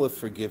capable of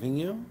forgiving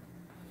you.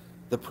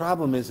 The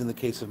problem is, in the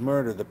case of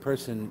murder, the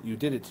person you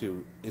did it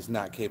to is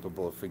not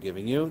capable of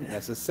forgiving you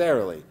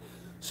necessarily.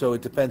 So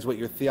it depends what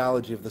your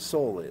theology of the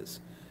soul is.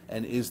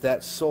 And is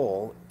that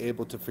soul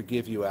able to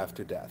forgive you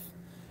after death?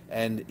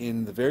 And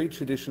in the very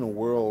traditional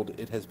world,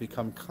 it has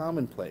become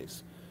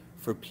commonplace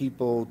for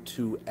people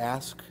to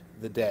ask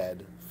the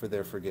dead for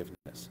their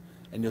forgiveness.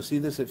 And you'll see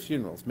this at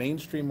funerals,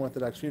 mainstream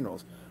Orthodox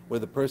funerals, where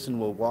the person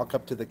will walk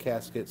up to the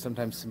casket,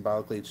 sometimes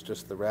symbolically it's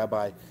just the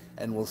rabbi,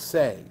 and will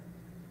say,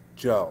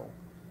 Joe,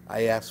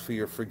 I ask for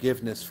your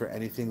forgiveness for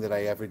anything that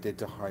I ever did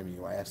to harm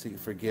you. I ask that you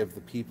forgive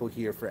the people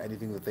here for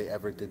anything that they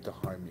ever did to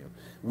harm you.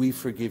 We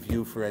forgive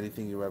you for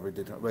anything you ever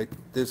did. Like,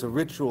 there's a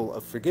ritual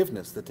of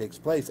forgiveness that takes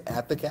place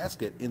at the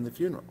casket in the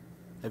funeral.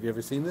 Have you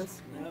ever seen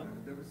this? No.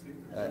 I've never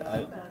seen that.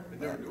 I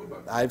never knew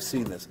about that. I've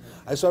seen this.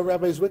 I saw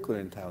Rabbi Zwickler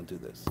in town do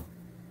this,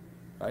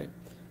 right?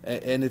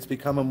 And it's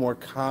become a more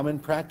common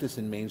practice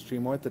in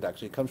mainstream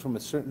Orthodoxy. It comes from a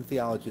certain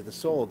theology of the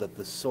soul, that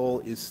the soul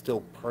is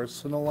still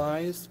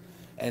personalized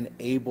and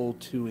able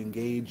to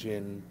engage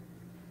in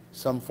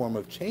some form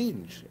of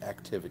change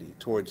activity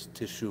towards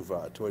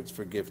teshuvah, towards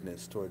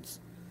forgiveness, towards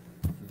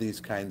these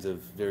kinds of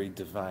very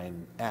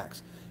divine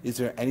acts. Is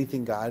there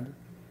anything God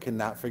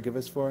cannot forgive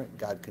us for?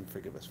 God can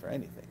forgive us for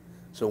anything.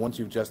 So once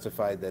you've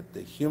justified that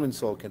the human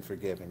soul can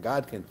forgive and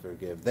God can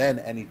forgive, then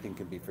anything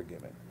can be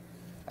forgiven.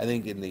 I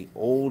think in the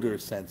older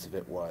sense of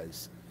it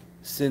was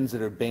sins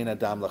that are bein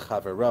adam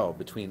lechavero,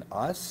 between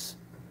us,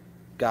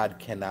 God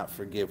cannot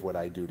forgive what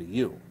I do to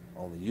you.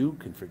 Only you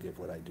can forgive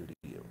what I do to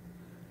you.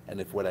 And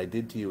if what I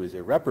did to you is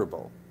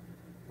irreparable,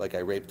 like I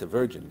raped a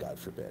virgin, God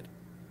forbid,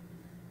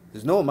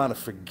 there's no amount of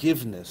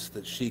forgiveness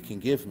that she can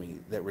give me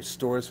that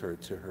restores her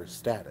to her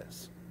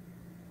status.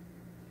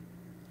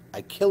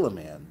 I kill a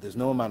man, there's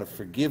no amount of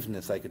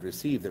forgiveness I could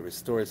receive that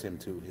restores him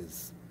to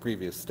his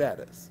previous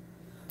status.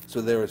 So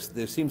there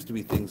seems to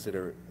be things that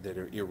are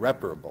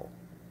irreparable.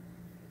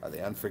 Are they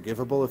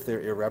unforgivable if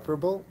they're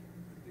irreparable?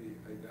 The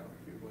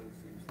idolatry one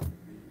seems to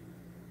be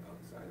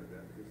outside of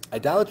that. because-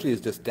 Idolatry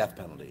is just death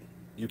penalty.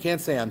 You can't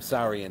say I'm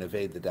sorry and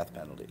evade the death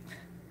penalty.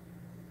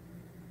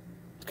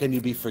 Can you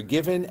be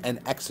forgiven and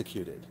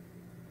executed?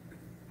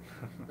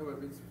 No,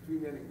 but it's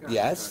between man and God.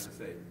 Yes. I'm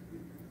trying to say.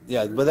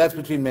 Yeah, but that's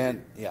between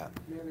man, yeah.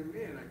 Man and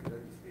man, I could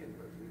understand,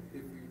 but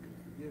if you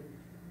can forgive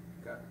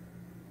God,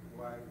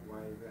 why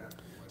that?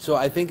 So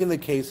I think in the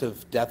case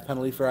of death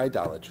penalty for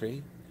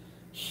idolatry,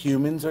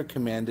 humans are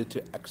commanded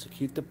to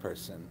execute the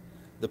person.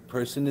 The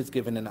person is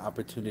given an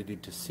opportunity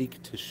to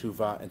seek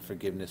teshuvah and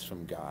forgiveness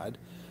from God.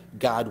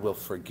 God will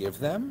forgive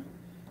them,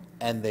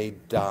 and they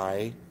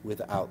die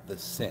without the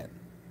sin.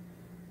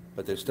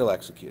 But they're still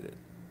executed.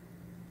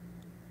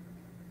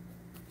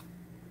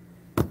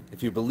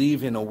 If you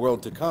believe in a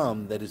world to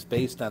come that is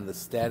based on the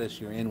status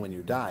you're in when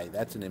you die,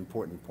 that's an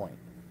important point.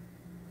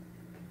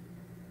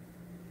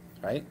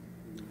 Right?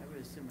 I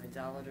would assume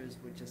idolaters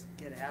would just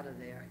get out of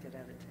there, get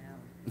out of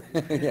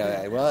town.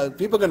 Yeah, well,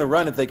 people are going to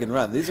run if they can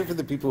run. These are for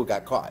the people who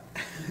got caught.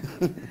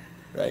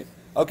 Right?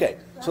 Okay,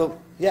 so, I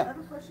yeah, have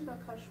a question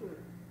about kashrut.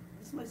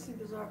 This might seem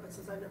bizarre, but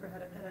since I never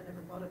had it, and I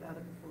never thought about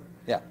it before.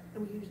 yeah.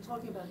 And when you're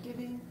talking about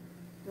giving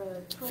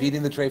the tray.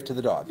 Feeding the treif to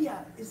the dog.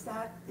 Yeah, is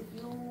that, if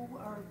you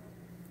are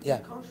Yeah.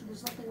 kosher,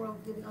 there's nothing wrong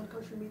with giving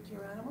unkosher meat to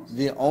your animals?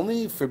 The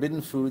only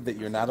forbidden food that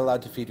you're not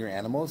allowed to feed your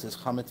animals is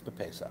chametz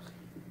b'Pesach.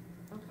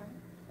 Okay.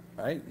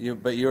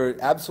 Right? But you're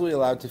absolutely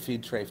allowed to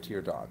feed treif to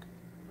your dog.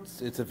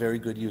 It's a very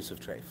good use of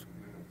treif.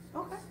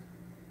 Okay.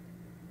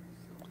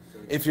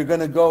 If you're going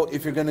to go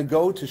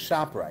to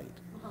ShopRite,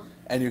 Uh-huh.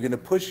 and you're going to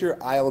push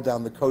your aisle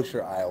down the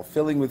kosher aisle,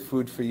 filling with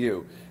food for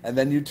you, and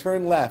then you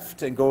turn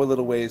left and go a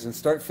little ways and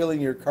start filling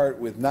your cart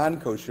with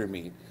non-kosher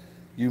meat,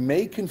 you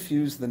may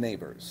confuse the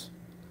neighbors.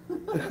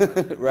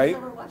 Right?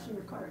 Never watching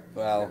your cart.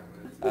 Well,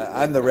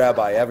 I'm the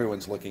rabbi.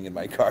 Everyone's looking in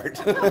my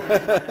cart.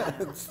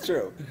 It's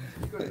true.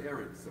 You go to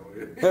errands,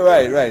 so.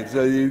 Right.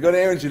 So you go to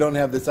errands, you don't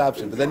have this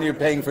option. But then you're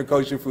paying for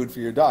kosher food for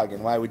your dog,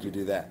 and why would you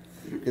do that?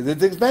 Because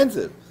it's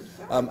expensive.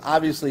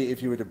 Obviously,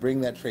 if you were to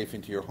bring that treif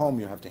into your home,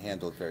 you have to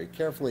handle it very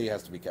carefully. It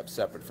has to be kept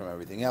separate from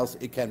everything else.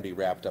 It can be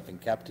wrapped up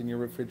and kept in your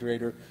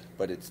refrigerator,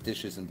 but its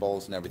dishes and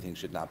bowls and everything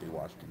should not be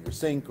washed in your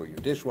sink or your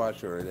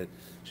dishwasher. It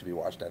should be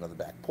washed out on the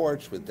back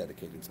porch with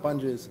dedicated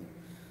sponges. And,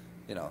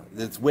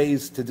 there's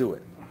ways to do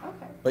it.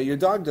 Okay, But your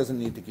dog doesn't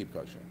need to keep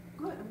kosher.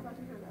 good, I'm glad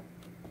to hear that.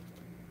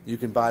 You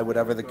can buy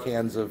whatever the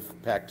cans of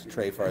packed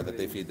treif are that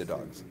they feed the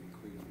dogs.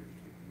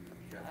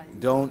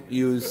 Don't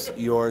use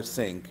your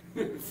sink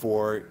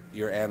for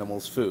your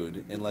animal's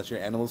food unless your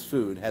animal's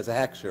food has a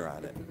hechsher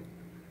on it.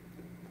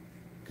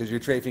 Because you're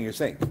treifing your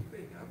sink. Can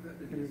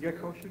you get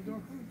kosher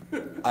dog?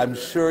 I'm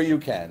sure you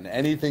can.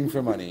 Anything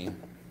for money.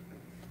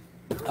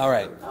 All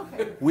right.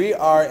 Okay. We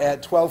are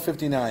at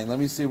 12:59. Let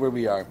me see where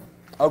we are.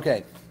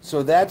 Okay.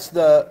 So that's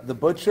the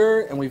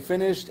butcher, and we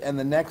finished, and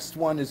the next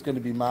one is going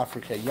to be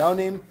Mafrikei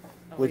Yonim,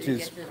 which We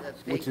is get to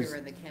the baker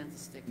and the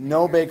candlestick.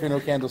 no maker. baker, no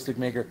candlestick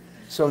maker.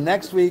 So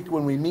next week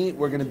when we meet,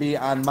 we're going to be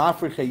on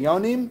Mafrikei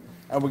Yonim,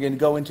 and we're going to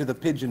go into the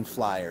pigeon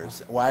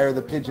flyers. Why are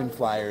the pigeon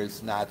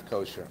flyers not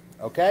kosher?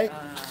 Okay?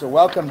 So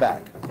welcome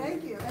back.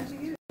 Thank you, and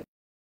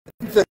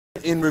to you.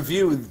 In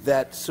review,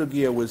 that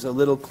sugya was a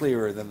little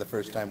clearer than the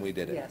first time we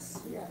did it.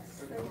 Yes.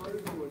 Yes.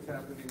 According to what's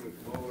happening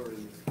with Lower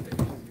in this case,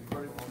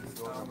 according to this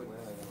Talmud